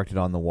guy that directed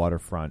On the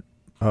Waterfront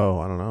Oh,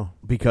 I don't know.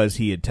 because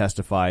he had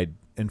testified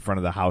in front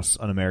of the House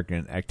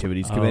Un-American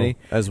Activities Committee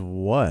As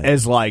what?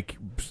 as like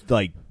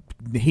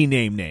he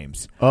named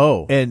names.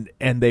 Oh. and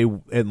they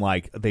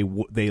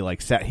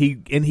sat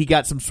he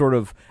got some sort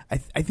of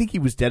I think he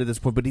was dead at this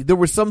point, but there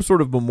was some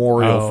sort of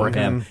memorial for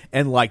him,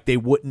 and like they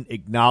wouldn't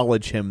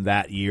acknowledge him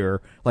that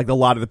year, like a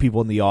lot of the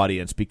people in the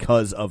audience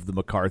because of the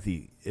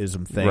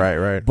McCarthyism thing,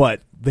 Right.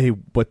 But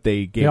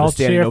they gave all a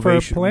standing cheer for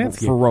ovation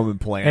Polanski. for Roman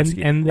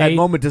Polanski, And that they-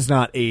 moment does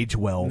not age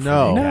well. For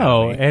No. the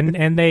no,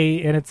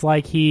 Academy. and it's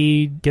like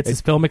he gets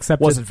his film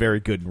accepted. wasn't very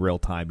good in real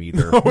time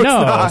either. No. to be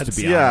Yeah, honest.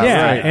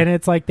 Yeah, right. and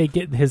it's like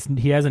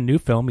he has a new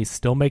film. He's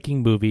still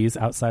making movies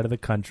outside of the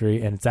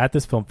country, and it's at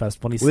this film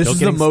festival. And he's This still is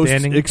the getting most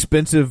standing.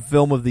 expensive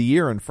film of the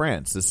year in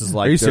France. This is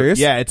like you serious?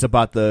 Yeah, it's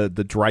about the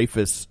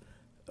Dreyfus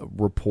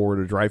report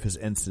or Dreyfus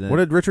incident. What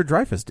did Richard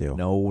Dreyfuss do?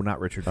 No, not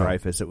Richard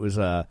Dreyfus. It was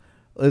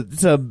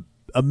it's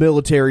a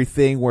military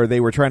thing where they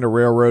were trying to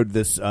railroad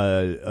this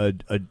a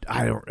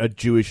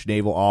Jewish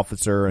naval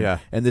officer, and, Yeah.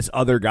 and this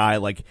other guy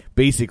like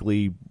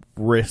basically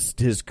risked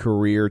his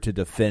career to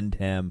defend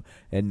him,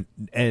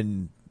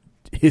 and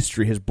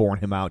history has borne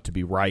him out to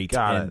be right.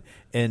 Got it.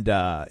 And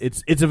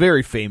it's a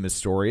very famous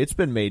story. It's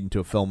been made into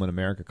a film in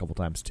America a couple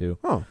times too.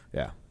 Oh.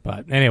 Yeah.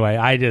 But anyway,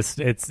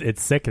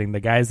 it's sickening. The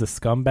guy's a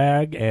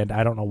scumbag, and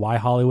I don't know why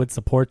Hollywood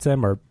supports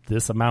him, or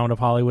this amount of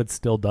Hollywood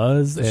still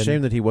does. It's a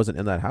shame that he wasn't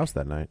in that house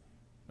that night.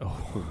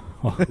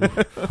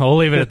 I'll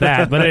leave it at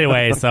that. But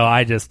anyway, so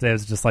it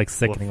was just like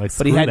sickening. Like,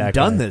 But he screw hadn't that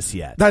done guy. this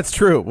yet. That's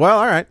true. Well,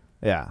 all right.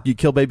 Yeah. You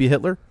kill baby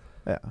Hitler?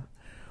 Yeah.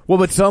 Well,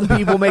 but some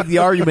people make the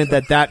argument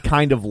that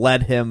kind of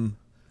led him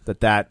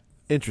that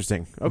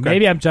Interesting. Okay.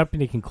 Maybe I'm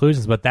jumping to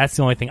conclusions, but that's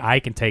the only thing I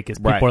can take is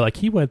people Right. are like,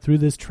 he went through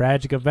this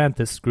tragic event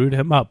that screwed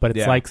him up. But it's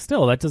Yeah. like,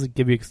 still, that doesn't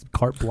give you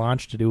carte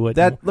blanche to do what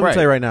Let me Right.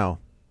 tell you right now,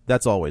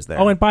 that's always there.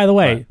 Oh, and by the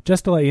way, Right.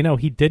 just to let you know,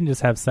 he didn't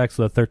just have sex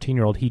with a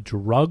 13-year-old. He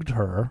drugged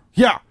her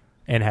Yeah.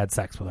 and had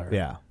sex with her.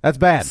 Yeah. That's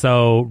bad.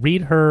 So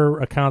read her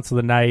accounts of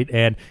the night,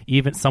 and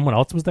even someone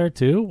else was there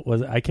too.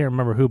 I can't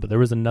remember who, but there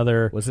was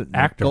another Was it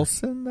actor.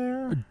 Nicholson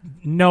there?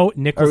 No,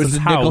 Nicholson's it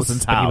house.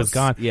 Nicholson's but he was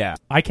house? gone. Yeah.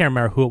 I can't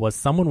remember who it was.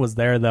 Someone was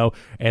there though,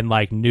 and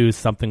like knew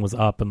something was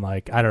up, and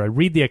like I don't know.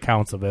 Read the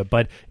accounts of it,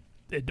 but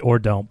or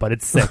don't. But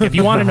it's sick. If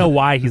you want to know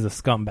why he's a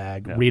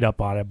scumbag, read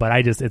up on it.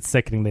 But it's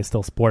sickening. They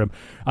still support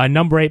him.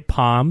 Number 8,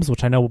 Palms,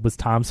 which I know was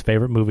Tom's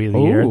favorite movie of the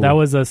year. Ooh. That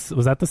was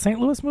that the St.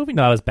 Louis movie?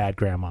 No, that was Bad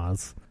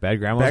Grandmas. Bad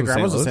Grandma's Bad in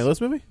Grandma's a St. St.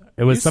 Louis? Louis movie?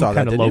 It was You some saw kind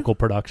that, of didn't you? local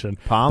production.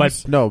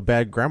 Palms? No,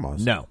 Bad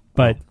Grandma's. No.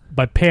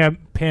 But Pam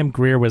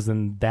Grier was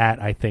in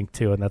that, I think,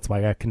 too, and that's why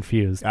I got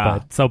confused. Ah.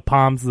 But so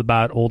Palms is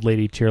about old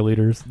lady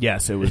cheerleaders.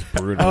 Yes, it was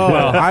brutal. Oh,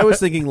 I was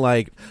thinking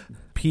like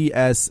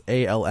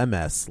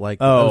PSALMS. Like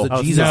Oh. that was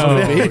a Jesus no.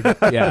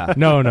 movie. Yeah.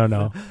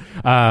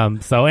 No.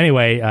 So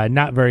anyway,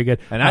 not very good.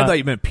 And I thought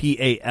you meant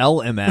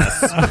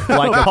PALMS,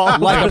 like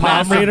a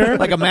palm reader?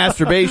 like a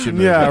masturbation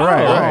movie. Yeah,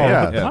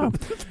 right. Yeah. Wow.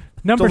 It's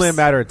Number only a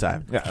matter of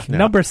time. Yeah.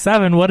 Number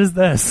 7. What is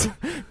this?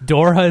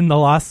 Dora and the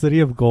Lost City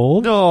of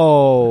Gold.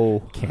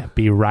 No, Can't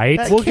be right.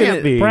 that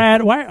can't be.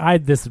 Brad, why?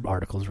 This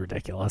article is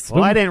ridiculous.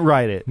 Well, I didn't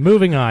write it.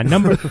 Moving on.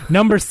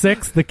 Number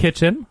 6, The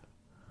Kitchen.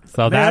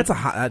 So That's a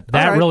hot.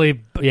 that all right.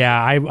 really,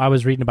 yeah. I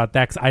was reading about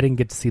that because I didn't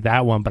get to see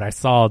that one, but I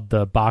saw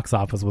the box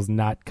office was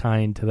not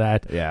kind to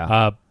that.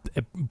 Yeah.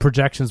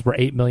 Projections were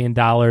 $8 million,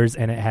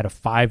 and it had a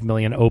 $5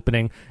 million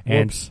opening,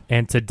 Whoops.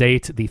 and to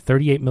date, the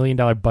 $38 million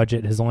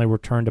budget has only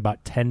returned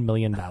about $10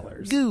 million.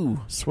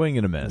 Swing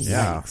and a miss.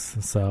 Yeah.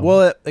 So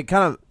Well, it's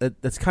kind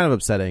of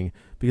upsetting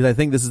because I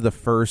think this is the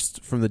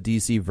first from the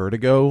DC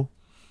Vertigo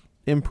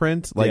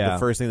imprint, like Yeah. the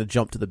first thing to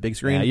jump to the big Yeah,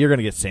 screen. you're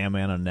gonna get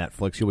Sandman on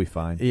Netflix. You'll be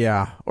fine.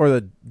 Yeah, or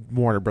the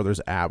Warner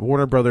Brothers app,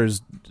 Warner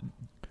Brothers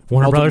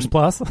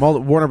Plus.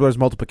 Warner Brothers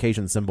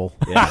multiplication symbol.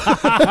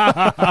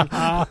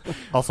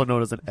 Also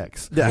known as an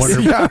X.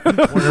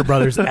 Warner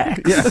Brothers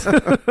X,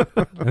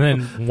 and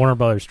then Warner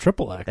Brothers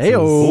Triple X. is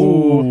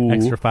Heyo.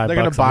 extra $5. They're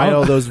gonna a buy month.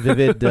 all those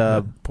vivid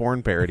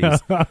porn parodies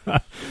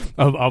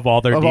of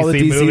all their of DC all the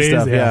DC movies.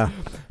 stuff. Yeah.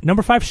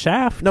 Number 5,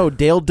 Shaft. No,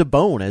 Dale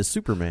DeBone as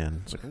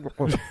Superman. It's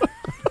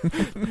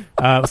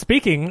like,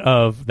 Speaking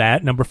of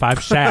that, number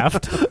 5,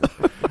 Shaft.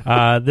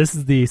 This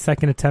is the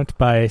second attempt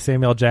by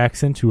Samuel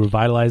Jackson to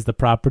revitalize the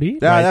property.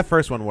 yeah, right? that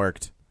first one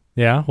worked.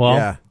 Yeah, well,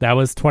 Yeah. that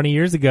was 20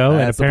 years ago, and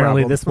That's the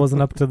apparently problem. this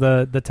wasn't up to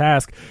the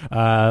task.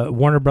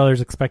 Warner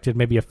Brothers expected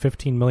maybe a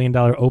 $15 million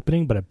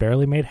opening, but it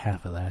barely made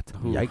half of that.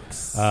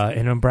 Yikes.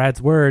 And in Brad's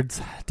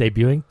words,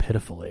 debuting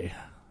pitifully.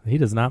 He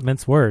does not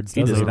mince words.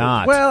 He does he?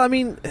 not. Well, I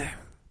mean,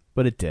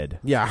 but it did.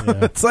 yeah.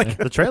 It's like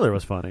The trailer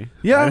was funny.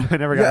 yeah, I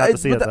never got out to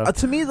see it but though.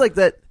 to me, like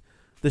that,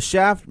 the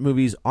Shaft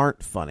movies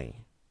aren't funny.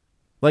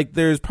 Like,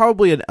 there's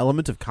probably an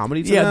element of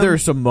comedy to Yeah, them. there are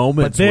some But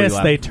moments. where this,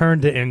 you they laugh.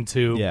 turned it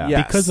into, Yeah.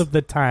 Yes. because of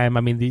the time,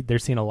 I mean, they're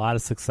seeing a lot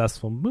of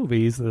successful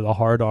movies, the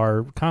hard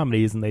R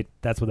comedies, and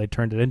that's what they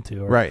turned it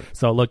into. Right.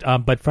 So it looked,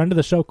 but friend of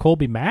the show,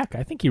 Colby Mack,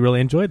 I think he really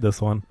enjoyed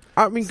this one.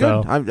 I mean,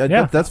 So, good.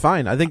 yeah. That's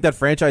fine. I think that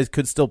franchise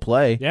could still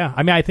play. Yeah.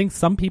 I mean, I think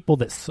people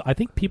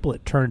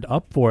that turned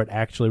up for it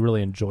actually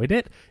really enjoyed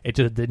it. It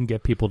just didn't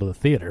get people to the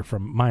theater,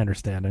 from my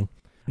understanding.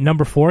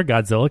 Number 4,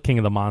 Godzilla, King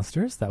of the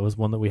Monsters. That was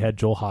one that we had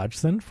Joel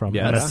Hodgson from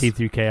Yes.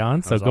 NST3K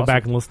on. So was go awesome.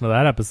 back and listen to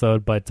that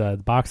episode. But the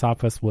box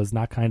office was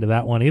not kind to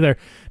that one either.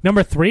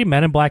 Number 3,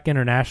 Men in Black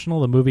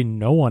International, the movie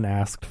no one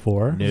asked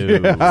for.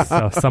 No.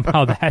 So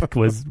somehow that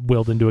was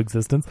willed into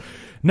existence.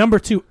 Number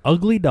 2,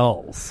 Ugly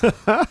Dolls.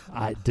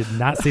 I did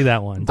not see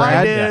that one.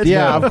 Brad did.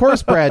 Yeah, of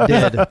course Brad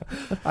did.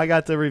 I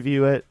got to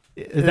review it.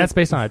 That's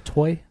based on a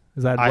toy?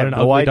 Is that I what have an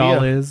no ugly idea.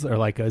 doll is? Or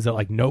like, is it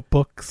like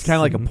notebooks? Kind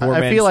of like a And- poor I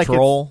man's feel like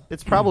troll.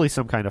 it's probably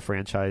some kind of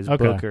franchise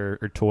Okay. book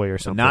or toy or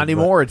something. Not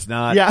anymore. It's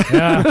not. But,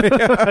 yeah,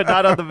 Yeah.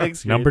 not on the big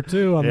screen. Number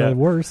 2 on Yeah. the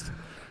worst.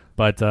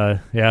 But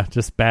yeah,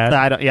 just bad.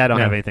 I don't Yeah.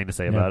 have anything to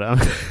say about it.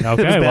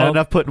 Okay, It's bad well,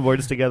 enough putting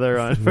words together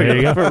on There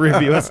you go. for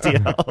review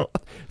STL.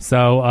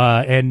 so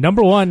and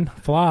number 1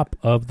 flop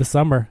of the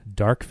summer,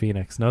 Dark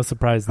Phoenix. No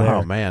surprise there.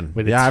 Oh, man.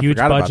 with Yeah, its I huge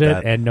forgot about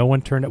budget, that. and no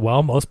one turned it.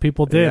 Well, most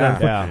people did.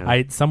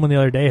 Yeah. Someone the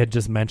other day had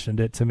just mentioned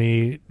it to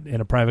me in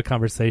a private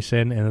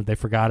conversation, and they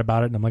forgot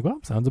about it. And I'm like, well,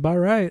 sounds about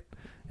right.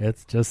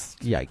 It's just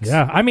Yikes.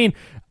 Yeah, I mean,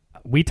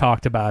 we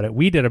talked about it.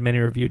 We did a mini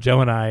review,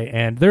 Joe and I,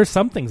 and there's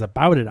some things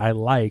about it I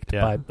liked,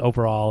 Yeah. but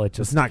overall, it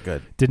just It's not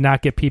good. did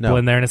not get people No.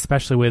 in there, and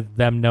especially with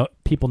them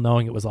people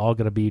knowing it was all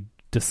going to be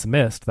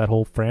dismissed. That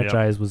whole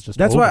franchise was just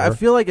That's over. why I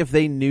feel like if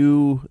they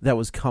knew that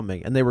was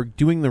coming and they were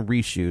doing the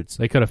reshoots,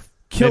 they could have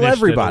Kill finished it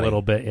everybody. a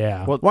little bit.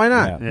 Yeah. well, why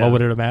not? Yeah. What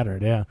would it have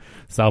mattered? Yeah.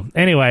 So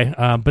anyway,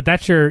 but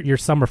that's your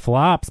summer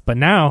flops. But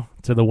now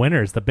to the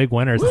winners, the big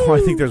winners. Oh, I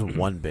think there's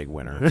one big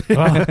winner.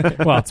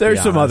 well, There's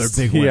be some other honest.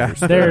 big Yeah. winners.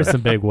 there are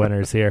some big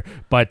winners here.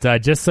 But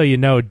just so you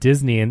know,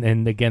 Disney,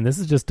 and again, this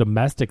is just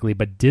domestically,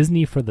 but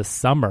Disney for the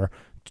summer,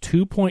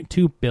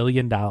 $2.2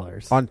 billion.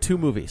 On 2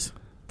 movies.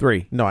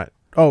 3. No,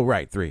 oh,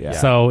 right, 3. Yeah.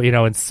 So, and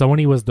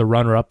Sony was the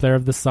runner-up there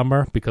of the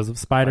summer because of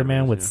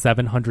Spider-Man with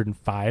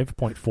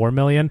 $705.4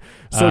 million.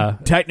 So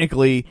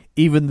technically,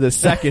 even the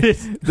second,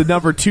 the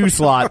number 2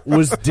 slot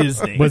was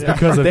Disney. Was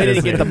because of they didn't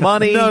Disney. get the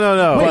money. No.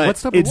 But Wait,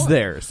 what's number it's 1?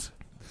 theirs.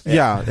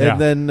 Yeah, Yeah.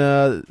 and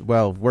then,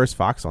 where's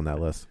Fox on that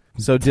list?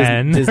 So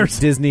 10 or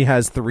Disney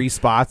has 3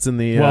 spots in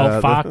the.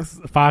 Well,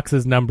 Fox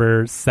is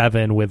number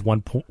 7 with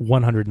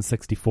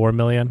 164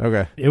 million.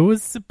 Okay. It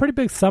was a pretty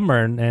big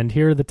summer, and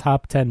here are the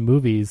top 10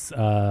 movies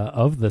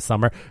of the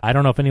summer. I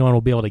don't know if anyone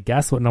will be able to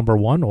guess what number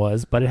 1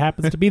 was, but it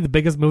happens to be the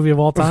biggest movie of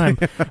all time,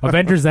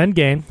 Avengers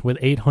Endgame, with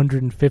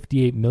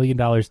 $858 million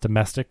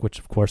domestic, which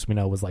of course we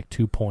know was like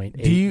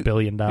 $2.8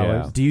 billion.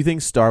 Yeah. Do you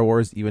think Star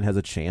Wars even has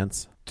a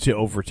chance To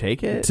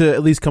overtake it? to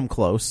at least come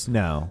close?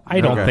 No. I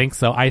don't Okay. think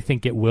so. I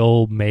think it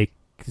will make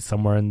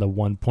somewhere in the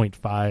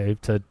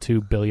 $1.5 to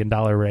 $2 billion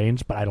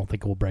range, but I don't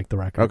think it will break the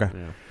record. Okay.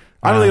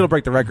 I don't think it'll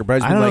break the record,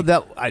 but I don't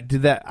know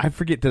I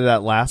forget. Did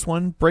that last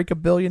one break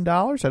 $1 billion?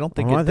 I don't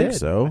think it I did. think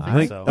so. I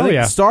think so. I think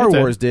yeah. Star It did.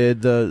 Wars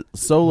did. The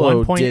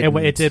Solo didn't.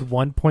 It did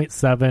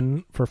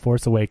 1.7 for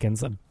Force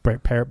Awakens. I'm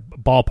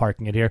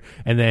ballparking it here,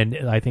 and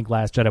then I think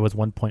Last Jedi was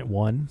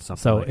 1.1.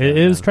 So like it that,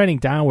 is yeah. trending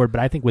downward.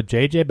 But I think with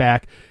JJ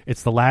back,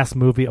 it's the last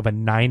movie of a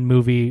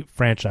 9-movie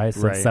franchise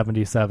since Right.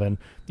 '77.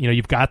 You know,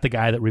 you've got the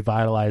guy that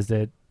revitalized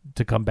it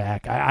to come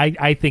back.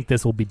 I think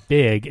this will be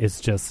big. It's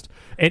just,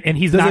 and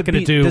he's not going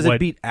to do Does what. it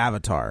beat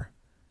Avatar?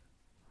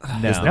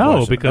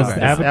 No, because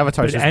Okay. Avatar's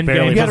Avatar's just Endgame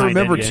barely You is got to behind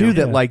remember Endgame. too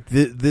that Yeah. like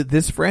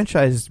this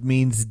franchise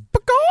means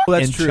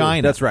That's in true.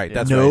 China. That's right.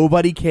 That's right.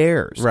 Nobody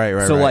cares.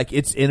 Right. So like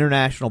its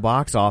international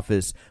box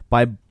office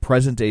by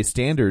present day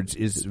standards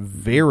is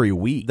very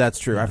weak. That's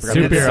true. I forgot.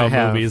 It doesn't superhero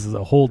have- movies is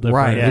a whole different.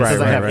 Right, Yeah, it Right,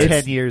 doesn't right, have right.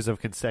 10 years of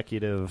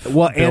consecutive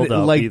well, and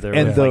build-up like either.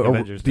 and like the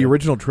Avengers the did.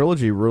 original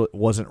trilogy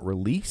wasn't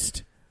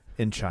released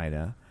in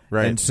China,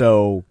 Right. And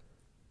so,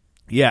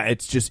 yeah,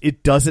 it's just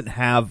it doesn't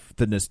have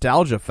the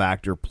nostalgia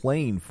factor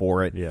playing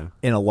for it Yeah.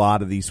 in a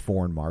lot of these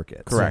foreign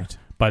markets. Correct.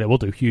 But it will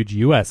do huge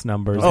U.S.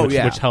 numbers, Oh, which,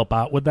 yeah. which help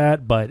out with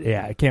that. But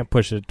yeah, I can't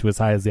push it to as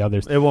high as the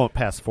others. It won't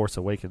pass Force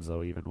Awakens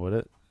though, even would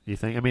it? You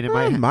think? I mean, it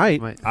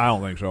might. I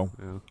don't think so.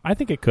 I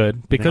think it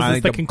could because I it's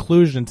the think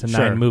conclusion to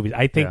Sure. 9 movies.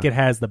 I think Yeah. it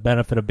has the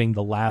benefit of being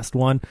the last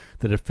one,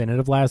 the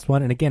definitive last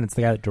one. And again, it's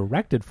the guy that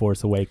directed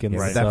Force Awakens.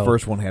 Yeah, so- that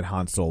first one had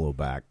Han Solo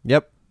back.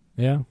 Yep.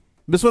 yeah,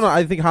 This one,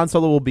 I think Han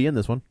Solo will be in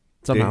this one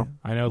somehow.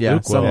 I know. Yeah,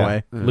 Luke some will.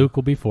 way. Luke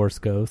will be Force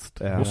Ghost.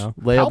 Yeah. You know?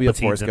 Leia will be a Palpatine's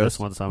Force in Ghost. this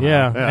one somehow.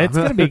 Yeah,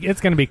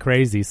 it's gonna be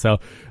crazy. So,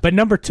 but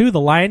number 2, The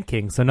Lion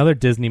King, so another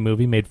Disney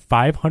movie, made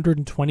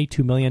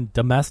 $522 million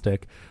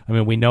domestic. I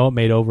mean, we know it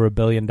made over $1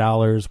 billion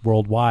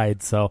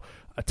worldwide, so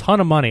a ton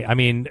of money. I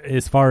mean,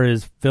 as far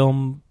as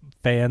film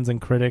fans and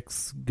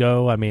critics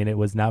go, I mean, it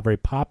was not very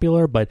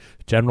popular, but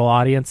general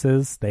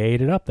audiences, they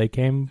ate it up. They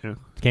came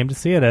to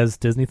see it as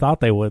Disney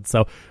thought they would.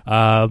 So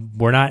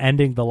we're not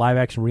ending the live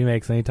action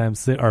remakes anytime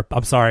soon. Or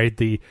I'm sorry,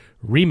 the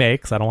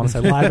remakes. I don't want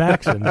to say live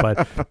action,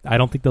 but I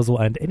don't think those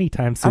will end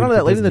anytime I soon. don't know. for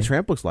That Lady in the Disney.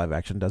 Tramp looks live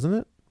action, doesn't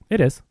it? It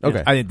is.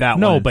 Okay. I think that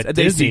No, one. but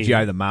they Disney-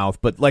 CGI the mouth,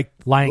 but like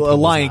Lion King was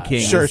Lion not. King,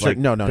 Sure, is sure. like-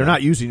 No, they're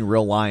not using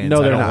real lions.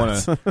 No, they're I don't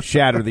not. want to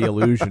shatter the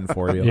illusion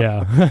for you.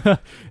 Yeah,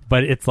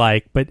 but it's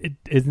like, but it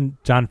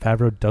isn't. John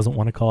Favreau doesn't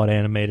want to call it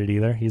animated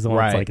either. He's the one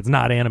that's Right. like, it's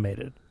not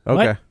animated.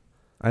 Okay. What?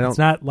 I don't. It's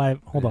not live.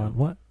 Hold on.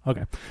 What?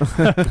 Okay.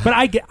 But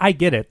I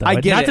get it though. I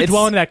get not it. to It's-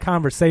 dwell into that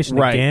conversation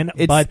Right. again.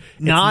 It's but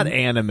not it's,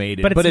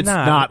 animated, but but it's it's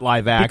not, not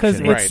live action. because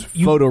it's- Right.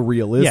 you-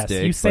 Photorealistic. Yes,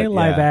 you say but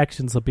live yeah.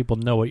 action so people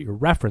know what you're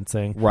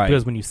referencing. Right.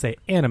 Because when you say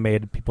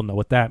animated, people know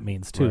what that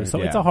means too. Right, So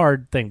yeah. it's a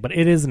hard thing, but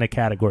it is in a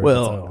category of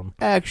its Well, own.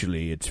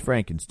 actually, it's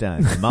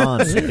Frankenstein's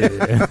monster.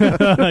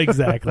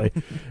 Exactly.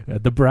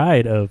 The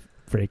Bride of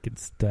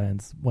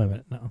Frankenstein's. Wait a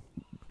minute. No.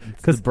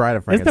 Because the Bride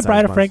of Is Frankenstein. the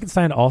Bride of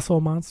Frankenstein also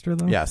a monster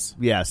though? Yes.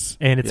 Yes.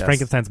 And it's Yes.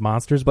 Frankenstein's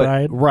Monster's But-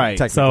 Bride. right.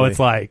 So Technically. it's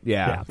like,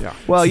 Yeah. Yeah.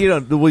 Well, you know,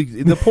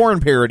 the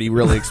porn parody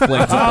really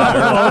explains it better.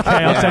 Oh, okay,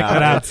 I'll check Yeah,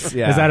 that out. it's-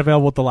 yeah. Is that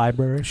available at the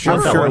library? I'm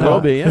Sure, sure why it not? will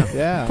be. Yeah.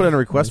 Yeah. Put in a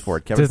request for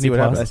it, Kevin. Disney see what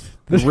Plus. happens.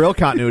 The real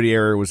continuity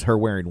error was her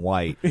wearing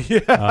white. Oh,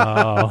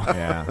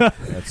 Yeah.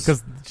 That's-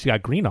 because she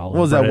got green all over.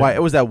 What was that it. white?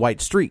 It was that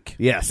white streak.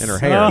 Yes. In her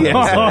hair. Oh.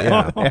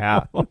 Yeah.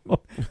 Yeah.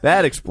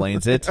 That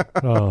explains it.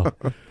 Oh.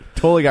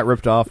 Totally got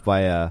ripped off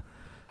by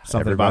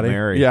something about Everybody?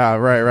 Mary. Yeah.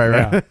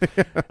 Right.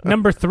 Yeah.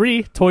 Number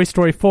 3, Toy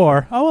Story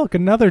 4. Oh, look,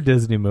 another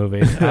Disney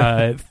movie.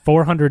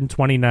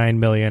 $429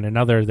 million.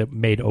 Another that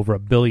made over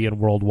 $1 billion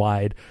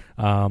worldwide.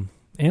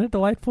 And a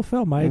delightful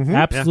film. I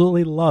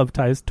absolutely love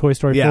Toy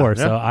Story Yeah. 4.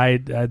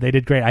 So they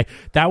did great.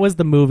 That was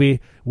the movie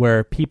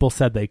where people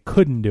said they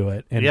couldn't do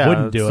it and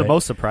wouldn't do it's it. the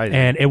most surprising.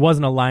 And it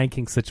wasn't a Lion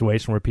King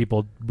situation where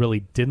people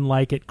really didn't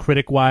like it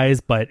critic-wise,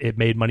 but it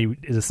made money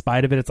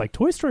despite of it. It's like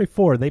Toy Story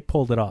 4, they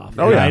pulled it off.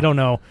 Oh, And yeah. I don't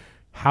know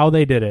how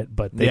they did it,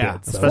 but they Yeah,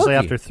 did. So. especially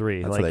Lucky. after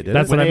 3. That's like, what they did.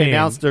 That's when what I they mean.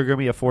 announced there's going to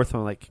be a 4th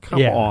one, like, come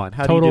Yeah. on.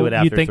 How total, do you do it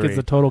after you think 3? it's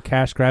a total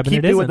cash grab, and Keep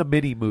it doing isn't. the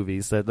mini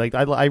movies. That like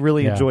I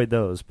really Yeah. enjoyed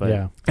those. But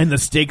Yeah. And the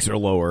stakes are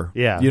lower.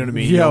 Yeah. You know what I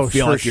mean? You Yo, don't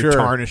feel for like you're sure.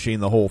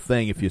 tarnishing the whole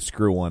thing if you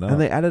screw one up. And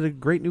they added a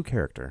great new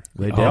character.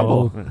 They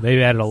Oh,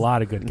 they've added a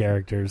lot of good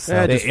characters. So.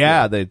 Yeah, They, just-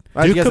 yeah, they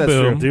I Duke guess that's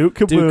true. Kaboom. Duke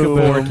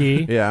Kaboom.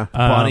 Forky, Yeah.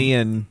 Bunny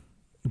and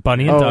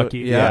Bunny and Oh, Ducky.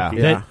 yeah,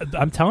 yeah.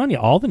 I'm telling you,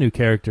 all the new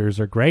characters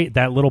are great.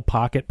 That little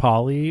Pocket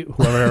Polly,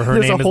 whoever her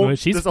There's name a whole, is,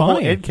 she's there's a whole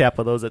funny. end cap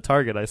of those at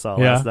Target I saw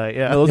Yeah. last night.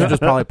 Yeah, No, those are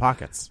just Polly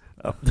Pockets.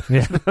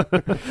 Yeah.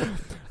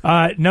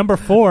 Number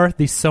 4,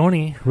 the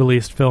Sony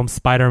released film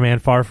Spider-Man: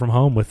 Far From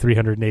Home with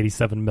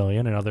 $387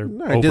 million, another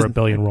Right, over Disney- $1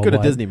 billion worldwide. good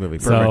a Disney movie.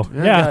 So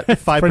Perfect. yeah,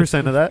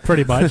 5% of that.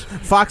 pretty much.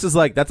 Fox is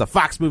like, that's a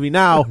Fox movie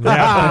now.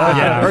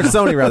 Yeah. Or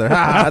Sony, rather.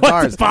 That's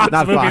ours. Fox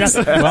not movie. Fox.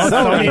 Well,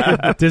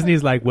 Sony,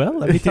 Disney's like, well,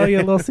 let me tell you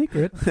a little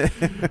secret.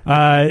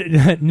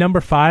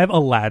 Number 5,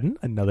 Aladdin,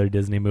 another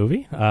Disney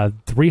movie,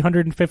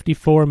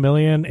 $354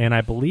 million, and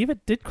I believe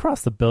it did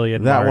cross the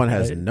billion. That mark. one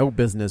has no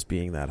business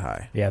being that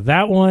high. Yeah,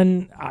 that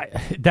one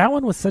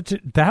was such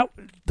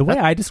the way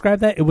I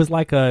described that, it was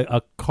like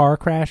a car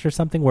crash or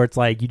something where it's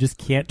like you just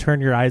can't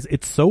turn your eyes.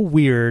 It's so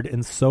weird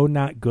and so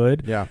not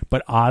good. Yeah.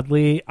 But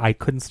oddly, I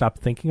couldn't stop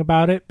thinking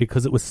about it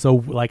because it was so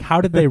like,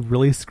 how did they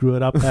really screw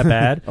it up that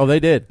bad? Oh, they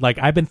did. Like,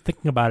 I've been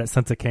thinking about it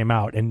since it came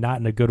out, and not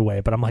in a good way.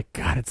 But I'm like,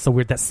 God, it's so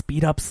weird, that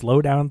speed up,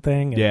 slow down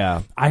thing. And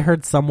Yeah. I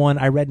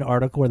read an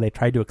article where they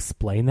tried to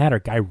explain that, or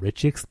Guy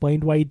Ritchie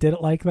explained why he did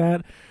it like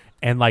that.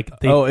 And like,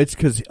 it's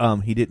because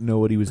he didn't know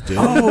what he was doing.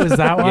 oh, is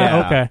that why?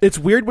 Yeah. Okay. It's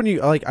weird when you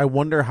like. I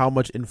wonder how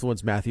much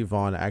influence Matthew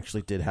Vaughn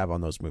actually did have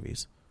on those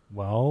movies.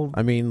 Well,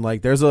 I mean,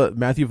 like,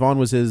 Matthew Vaughn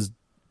was his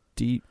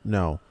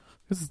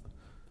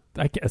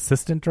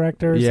assistant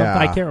director or Yeah.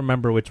 something. I can't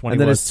remember which one and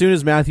he then was. as soon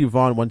as Matthew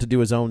Vaughn went to do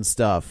his own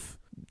stuff,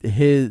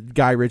 his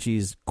Guy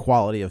Ritchie's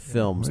quality of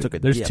films took a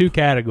There's dip. two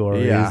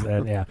categories.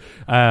 Yeah.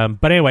 And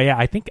but anyway,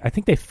 I think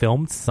they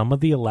filmed some of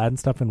the Aladdin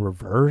stuff in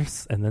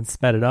reverse and then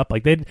sped it up.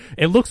 Like,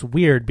 it looks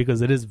weird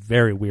because it is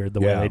very weird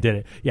the way they did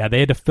it. Yeah, they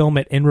had to film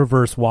it in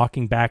reverse,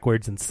 walking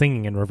backwards and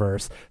singing in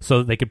reverse, so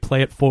that they could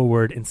play it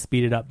forward and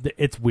speed it up.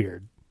 It's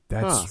weird.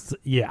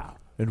 Yeah.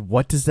 And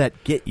what does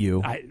that get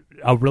you?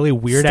 A really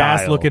weird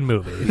ass Style. looking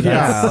movie.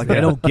 Yeah, like, I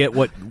don't get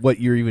what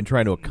you're even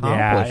trying to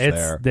accomplish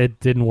there. It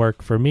didn't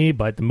work for me,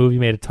 but the movie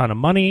made a ton of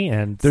money.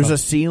 And There's a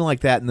scene like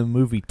that in the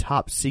movie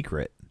Top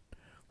Secret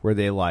where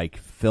they like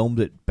filmed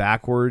it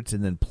backwards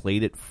and then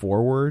played it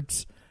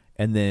forwards,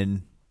 and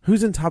then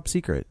Who's in Top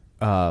Secret?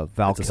 Val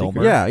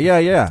Kilmer. Yeah.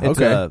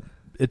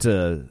 It's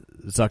a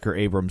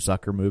Abrams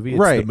Zucker movie. It's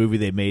Right. the movie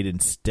they made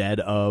instead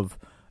of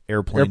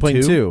Airplane Airplane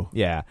 2. 2.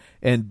 Yeah,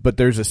 but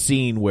there's a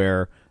scene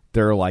where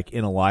they're like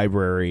in a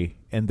library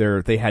and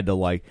they're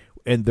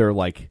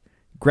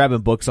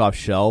grabbing books off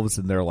shelves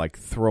and they're like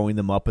throwing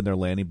them up and they're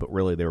landing, but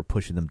really they were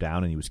pushing them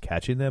down and he was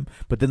catching them.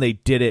 But then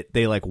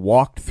they like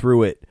walked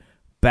through it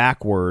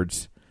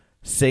backwards,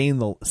 saying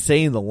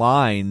the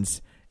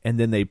lines, and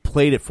then they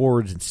played it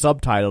forwards and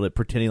subtitled it,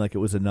 pretending like it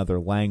was another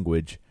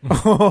language.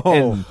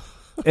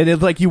 And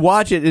it's like you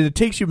watch it, and it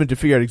takes you a minute to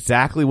figure out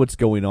exactly what's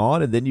going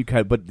on, and then you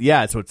kind of, but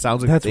yeah, so it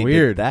sounds like That's they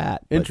weird. did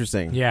that. But-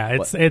 Interesting. Yeah,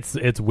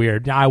 it's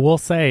weird. I will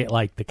say,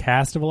 like, the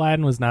cast of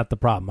Aladdin was not the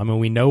problem. I mean,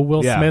 we know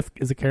Will Smith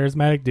is a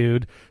charismatic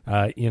dude.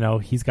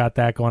 He's got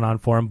that going on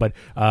for him. But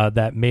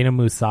that Maina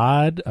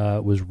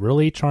Mossad was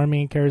really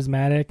charming and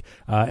charismatic.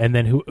 And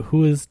then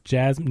who is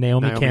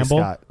Naomi Campbell?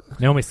 Scott.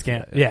 Naomi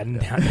Scott. Yeah,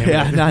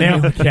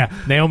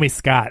 Naomi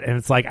Scott. And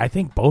it's like, I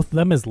think both of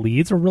them as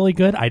leads are really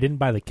good. I didn't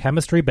buy the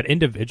chemistry, but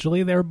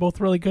individually they were both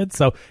really good.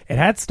 So it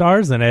had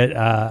stars in it.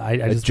 I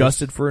just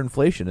adjusted for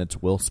inflation,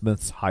 it's Will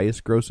Smith's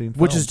highest grossing film.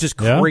 Which is just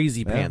Yeah.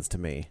 crazy pants to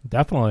me.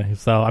 Definitely.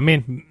 So, I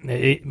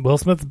mean, Will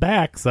Smith's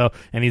back. So,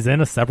 and he's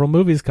in several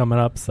movies coming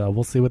up. So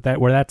we'll see where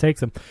that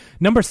takes him.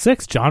 Number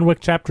 6, John Wick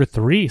Chapter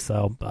 3.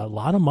 So a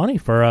lot of money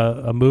for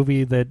a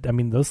movie that, I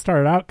mean, those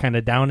started out kind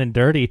of down and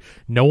dirty.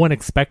 No one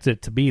expected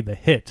it to be the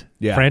hit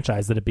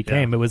franchise that it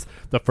became. It was,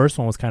 the first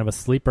one was kind of a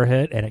sleeper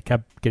hit, and it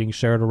kept getting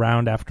shared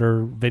around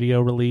after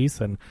video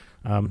release, and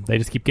they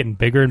just keep getting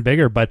bigger and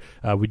bigger. But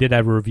we did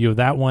have a review of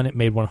that one. It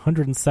made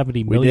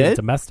 $170 million did?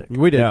 domestic.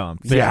 We did. Yeah.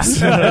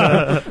 Yes.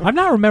 I'm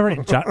not remembering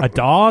a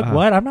dog.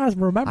 What? I'm not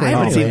remembering. I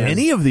haven't any seen of it.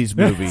 any of these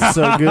movies.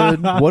 So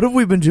good. What have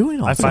we been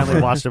doing all I summer?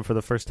 finally watched them for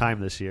the first time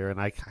this year, and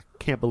I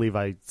can't believe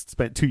I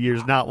spent 2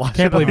 years not watching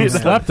Can't believe them. you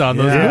slept on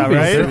those Yeah, movies.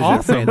 right? They're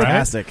awesome, right?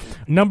 Fantastic.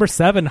 Number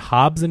 7,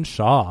 Hobbs and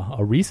Shaw,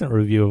 a recent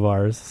review of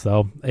ours.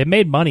 So it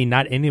made money,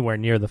 not anywhere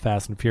near the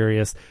Fast and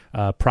Furious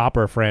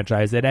proper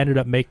franchise. It ended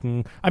up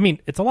making, I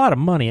mean, it's a lot of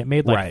money. It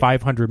made like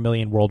 $500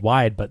 million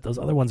worldwide, but those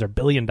other ones are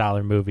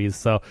billion-dollar movies.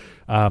 So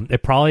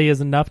it probably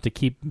is enough to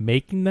keep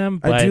making them.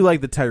 But I do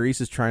like that Tyrese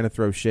is trying to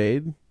throw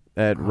shade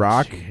at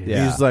Rock.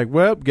 Yeah. He's like,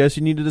 well, guess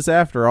you needed this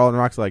after all. And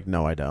Rock's like,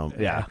 no, I don't.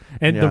 Yeah.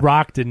 And Yeah. The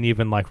Rock didn't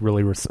even like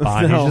really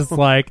respond. No. He's just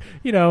like,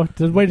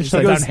 the way to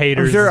shut He down goes,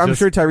 haters. I'm is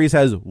sure just- Tyrese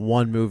has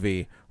one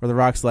movie where The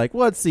Rock's like,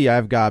 well, let's see,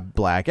 I've got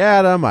Black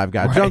Adam, I've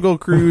got Jungle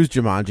Cruise,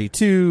 Jumanji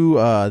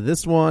 2,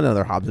 this one,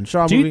 another Hobbs and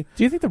Shaw movie.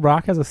 Do you think The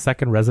Rock has a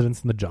second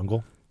residence in the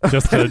jungle?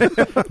 Just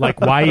to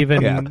like, why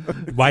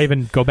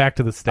even go back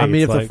to the States? I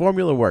mean, if like, the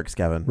formula works,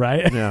 Kevin.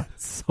 right? Yeah.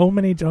 So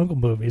many jungle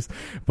movies,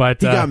 but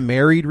He got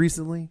married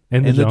recently.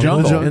 in the in the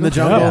jungle. jungle. In the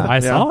jungle. Yeah, I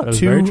Yeah. saw it. It was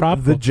to very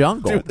tropical. the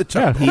jungle. To the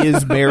jungle. He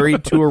is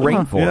married to a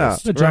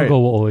rainforest. The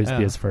jungle will always be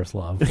his first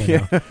love. You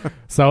know?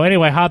 So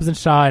anyway, Hobbs and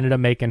Shaw ended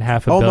up making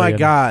 $500 Oh million. my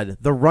God.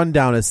 The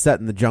rundown is set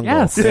in the jungle.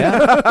 Yes.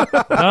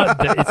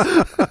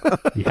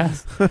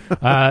 Yes.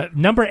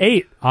 Number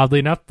 8, oddly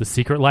enough, The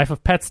Secret Life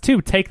of Pets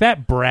 2. Take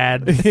that,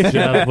 Brad,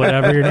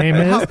 whatever your name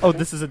is. Oh,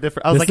 this is a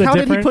different. I was This like, is how did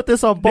he different? put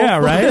this on both? Yeah,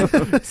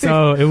 right?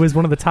 So it was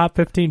one of the top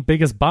 15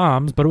 biggest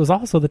bombs, but it was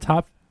also the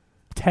top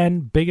 10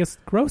 biggest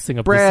grossing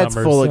of Brad's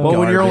the summer. full of so- Well,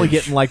 when you're only Garbage.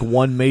 getting like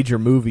one major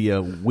movie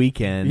a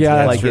weekend,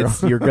 Yeah, like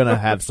that's true. you're gonna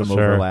have some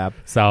Sure. overlap.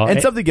 So and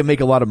it- something can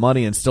make a lot of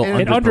money and still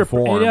It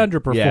underperform.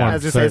 underperforms. Yeah. I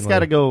was gonna say it's Certainly. got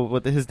to go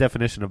with his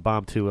definition of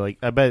bomb too. Like,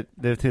 I bet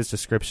that his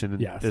description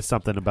Yes. is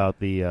something about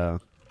the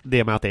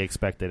amount they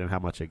expected and how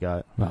much it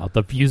got. Well,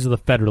 the views of the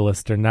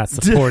Federalist are not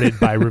supported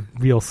by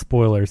real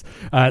spoilers.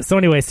 So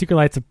anyway, Secret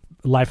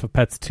Life of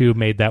Pets 2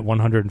 made that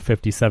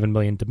 157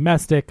 million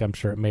domestic. I'm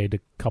sure it made a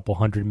couple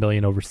 $100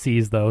 million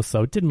overseas though,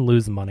 so it didn't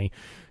lose money.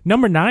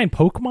 Number 9,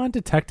 Pokemon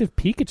Detective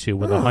Pikachu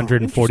with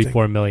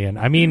 144 million.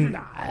 I mean,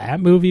 that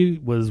movie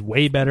was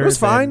way better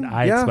than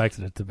I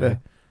expected it to be. I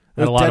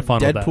had a lot of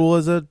fun with that. Deadpool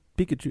as a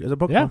Pikachu, as a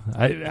Pokemon.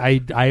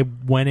 Yeah, I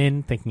went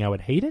in thinking I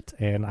would hate it,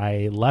 and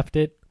I left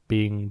it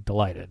being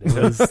delighted.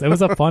 It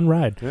was a fun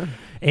ride. Yeah.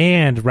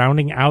 And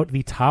rounding out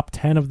the top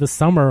 10 of the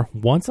summer,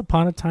 Once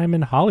Upon a Time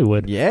in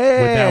Hollywood.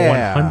 Yeah. With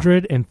that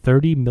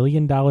 $130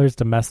 million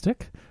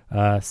domestic.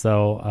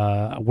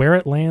 So where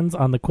it lands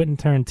on the Quentin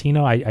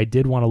Tarantino, I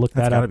did want to look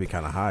that up. That's got to be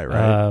kind of high,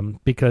 right?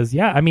 Because,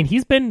 I mean,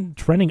 he's been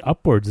trending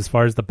upwards as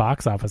far as the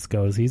box office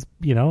goes. He's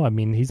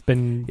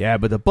been... Yeah,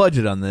 but the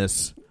budget on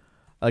this...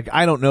 Like,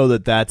 I don't know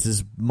that that's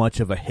as much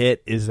of a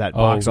hit as that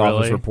box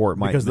office report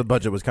might. Because the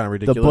budget was kind of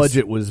ridiculous. The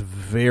budget was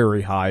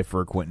very high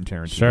for Quentin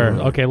Tarantino. Sure.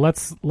 Okay,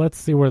 let's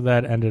see where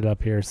that ended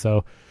up here.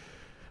 So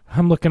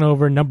I'm looking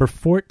over number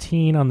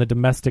 14 on the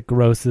domestic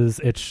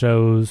grosses. It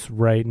shows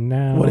right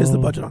now. What is the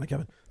budget on it,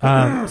 Kevin?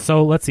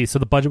 So let's see. So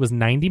the budget was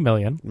 $90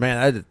 million.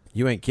 Man,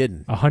 you ain't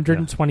kidding.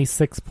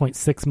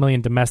 126.6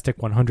 million domestic,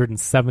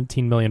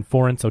 117 million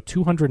foreign. So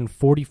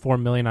 244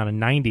 million on a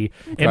 90.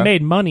 Okay. It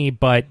made money,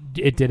 but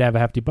it did have a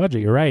hefty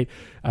budget. You're right.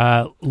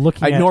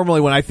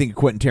 Normally when I think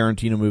Quentin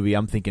Tarantino movie,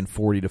 I'm thinking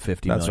 40 to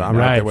 50 million. That's right. I'm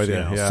right there with you.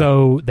 Yeah.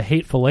 So The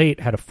Hateful Eight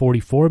had a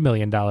 $44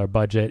 million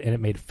budget, and it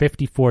made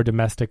 54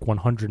 domestic,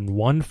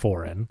 101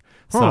 foreign.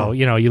 So,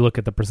 you look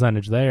at the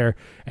percentage there,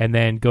 and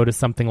then go to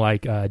something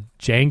like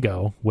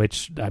Django,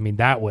 which, I mean,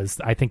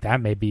 I think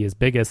that may be his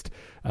biggest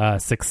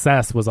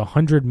success, was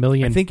 100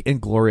 million. I think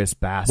Inglourious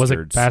Bastards. Was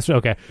it Bastard?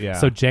 Okay. Yeah.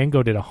 So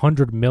Django did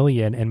 100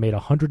 million and made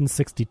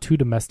 162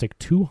 domestic,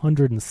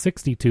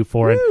 262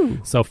 foreign.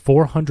 Woo! So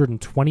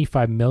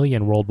 425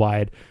 million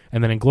worldwide.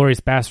 And then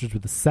Inglourious Bastards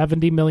with a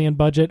 70 million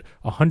budget,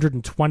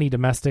 120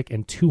 domestic,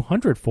 and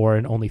 200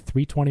 foreign, only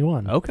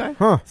 321. Okay.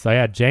 Huh. So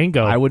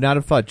Django. I would not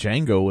have thought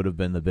Django would have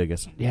been the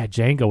biggest. Yeah,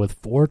 Django with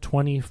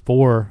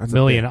 424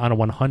 million on a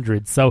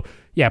 100. So,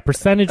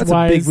 percentage-wise...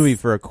 That's a big movie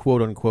for a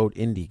quote-unquote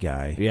indie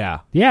guy. Yeah.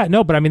 Yeah,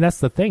 no, but I mean, that's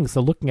the thing. So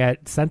looking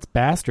at since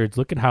Bastards,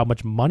 look at how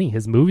much money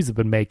his movies have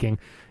been making.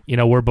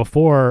 Where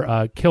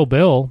before Kill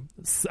Bill,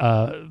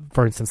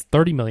 for instance,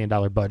 $30 million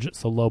budget,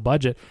 so low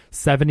budget,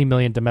 70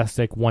 million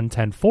domestic,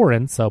 110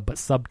 foreign, so but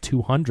sub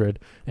 200,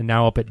 and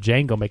now up at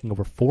Django making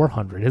over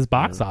 400. His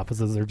box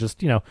offices are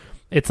just,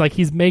 it's like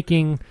he's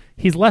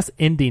less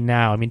indie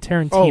now. I mean,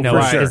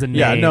 Tarantino is a name.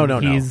 Yeah, no.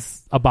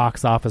 He's a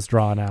box office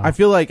draw now. I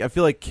feel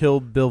like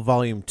Kill Bill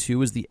Volume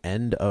 2 is the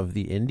end of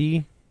the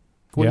indie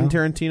Quentin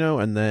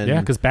Tarantino, and then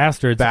because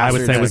Bastards, I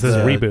would say, was his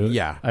reboot.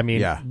 Yeah, I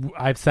mean,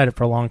 I've said it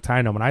for a long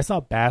time now. When I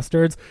saw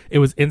Bastards, it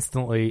was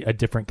instantly a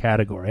different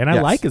category, and I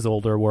like his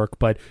older work,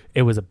 but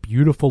it was a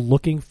beautiful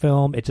looking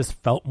film. It just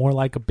felt more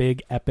like a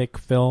big epic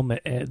film,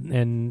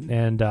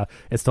 and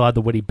it still had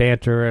the witty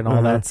banter and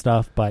all that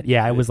stuff. But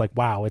it was like,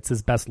 wow, it's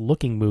his best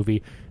looking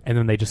movie, and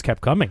then they just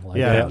kept coming.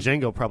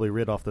 Django probably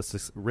ridden off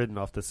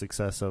the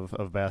success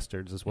of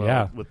Bastards as well.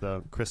 Yeah. With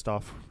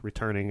Christoph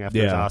returning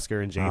after his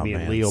Oscar, and Jamie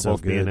and Leo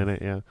both being in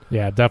it.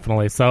 Yeah,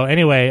 definitely. So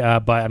anyway,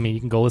 but I mean, you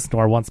can go listen to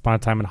our Once Upon a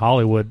Time in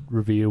Hollywood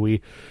review.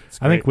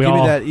 I think we Give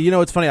all. me that.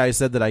 It's funny. I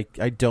said that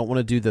I don't want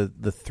to do the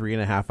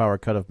 3.5 hour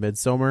cut of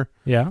Midsommar.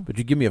 Yeah, but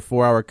you give me a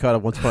 4 hour cut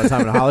of Once Upon a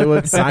Time in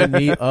Hollywood. Sign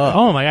me up.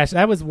 Oh my gosh,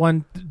 that was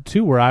one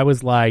too where I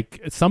was like,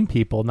 some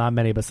people, not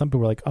many, but some people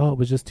were like, oh, it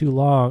was just too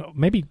long.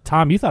 Maybe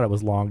Tom, you thought it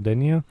was long,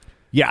 didn't you?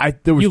 Yeah,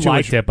 there was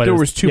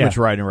too much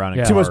riding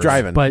around. Too much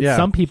driving. But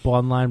some people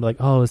online were like,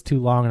 "Oh, it's too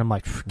long," and I'm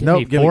like, "Give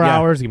me 4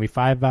 hours, give me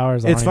 5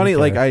 hours." It's funny.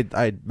 Like I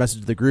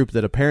messaged the group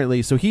that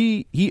apparently, so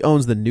he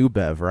owns the New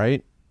Bev,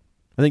 right?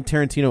 I think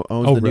Tarantino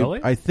owns the really?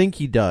 New. I think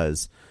he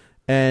does.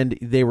 And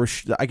they were,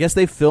 I guess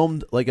they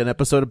filmed like an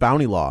episode of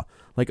Bounty Law,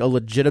 like a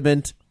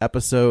legitimate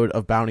episode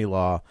of Bounty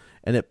Law,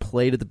 and it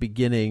played at the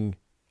beginning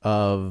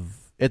of.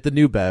 At the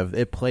New Bev,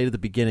 it played at the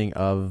beginning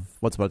of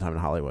Once Upon a Time in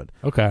Hollywood.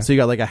 Okay. So you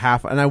got like a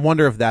half, and I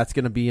wonder if that's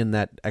going to be in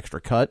that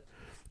extra cut.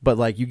 But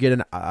like you get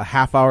a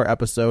half-hour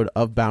episode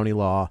of Bounty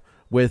Law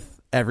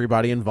with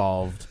everybody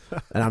involved,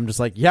 and I'm just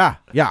like, yeah,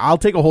 I'll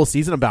take a whole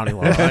season of Bounty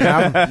Law. Like,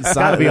 it's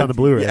got to be on the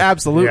Blu-ray. Yeah,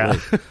 absolutely.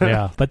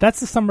 Yeah. But that's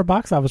the summer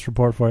box office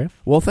report for you.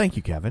 Well, thank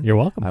you, Kevin. You're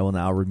welcome. I will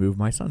now remove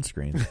my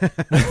sunscreen.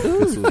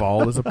 This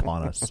fall is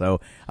upon us.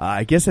 So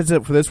I guess that's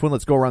it for this one.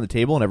 Let's go around the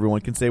table, and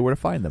everyone can say where to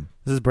find them.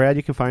 This is Brad.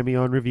 You can find me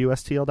on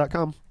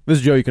reviewstl.com. This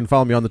is Joe. You can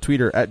follow me on the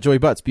Twitter at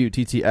JoeyButts,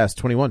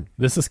 BUTTS21.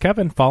 This is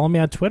Kevin. Follow me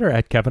on Twitter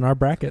at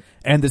KevinRBrackett.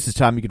 And this is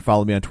Tom. You can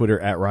follow me on Twitter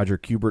at Roger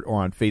Kubert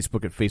or on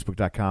Facebook at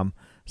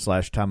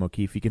Facebook.com/Tom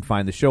O'Keefe. You can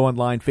find the show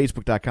online,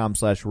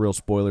 Facebook.com/Real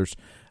Spoilers.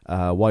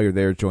 While you're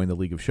there, join the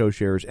League of Show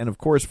Sharers. And, of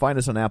course, find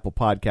us on Apple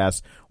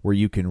Podcasts where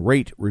you can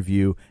rate,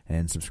 review,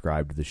 and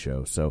subscribe to the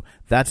show. So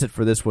that's it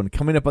for this one.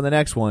 Coming up on the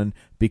next one,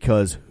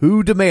 because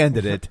who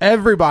demanded it?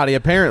 Everybody,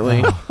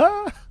 apparently.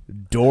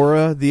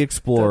 Dora the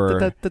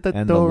Explorer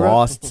and the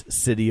Lost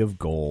City of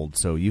Gold.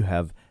 So you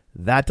have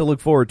That to look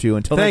forward to.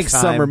 Until Thanks,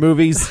 next time, summer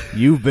movies.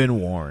 You've been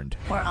warned.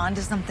 We're on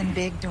to something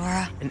big,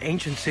 Dora. An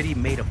ancient city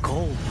made of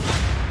gold.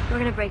 We're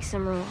gonna break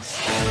some rules.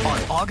 On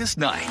August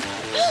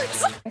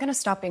 9th. I'm gonna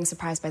stop being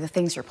surprised by the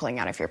things you're pulling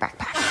out of your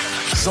backpack.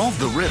 Solve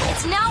the riddle.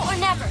 It's now or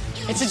never.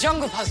 It's a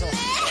jungle puzzle.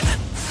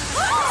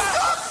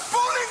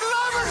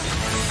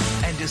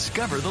 And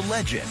discover the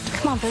legend.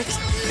 Come on, Brooks.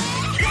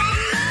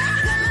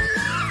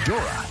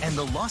 Dora and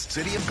the Lost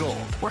City of Gold.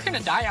 We're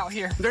gonna die out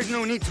here. There's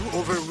no need to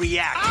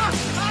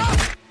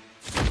overreact.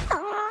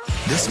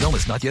 This film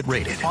is not yet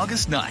rated.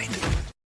 August 9th.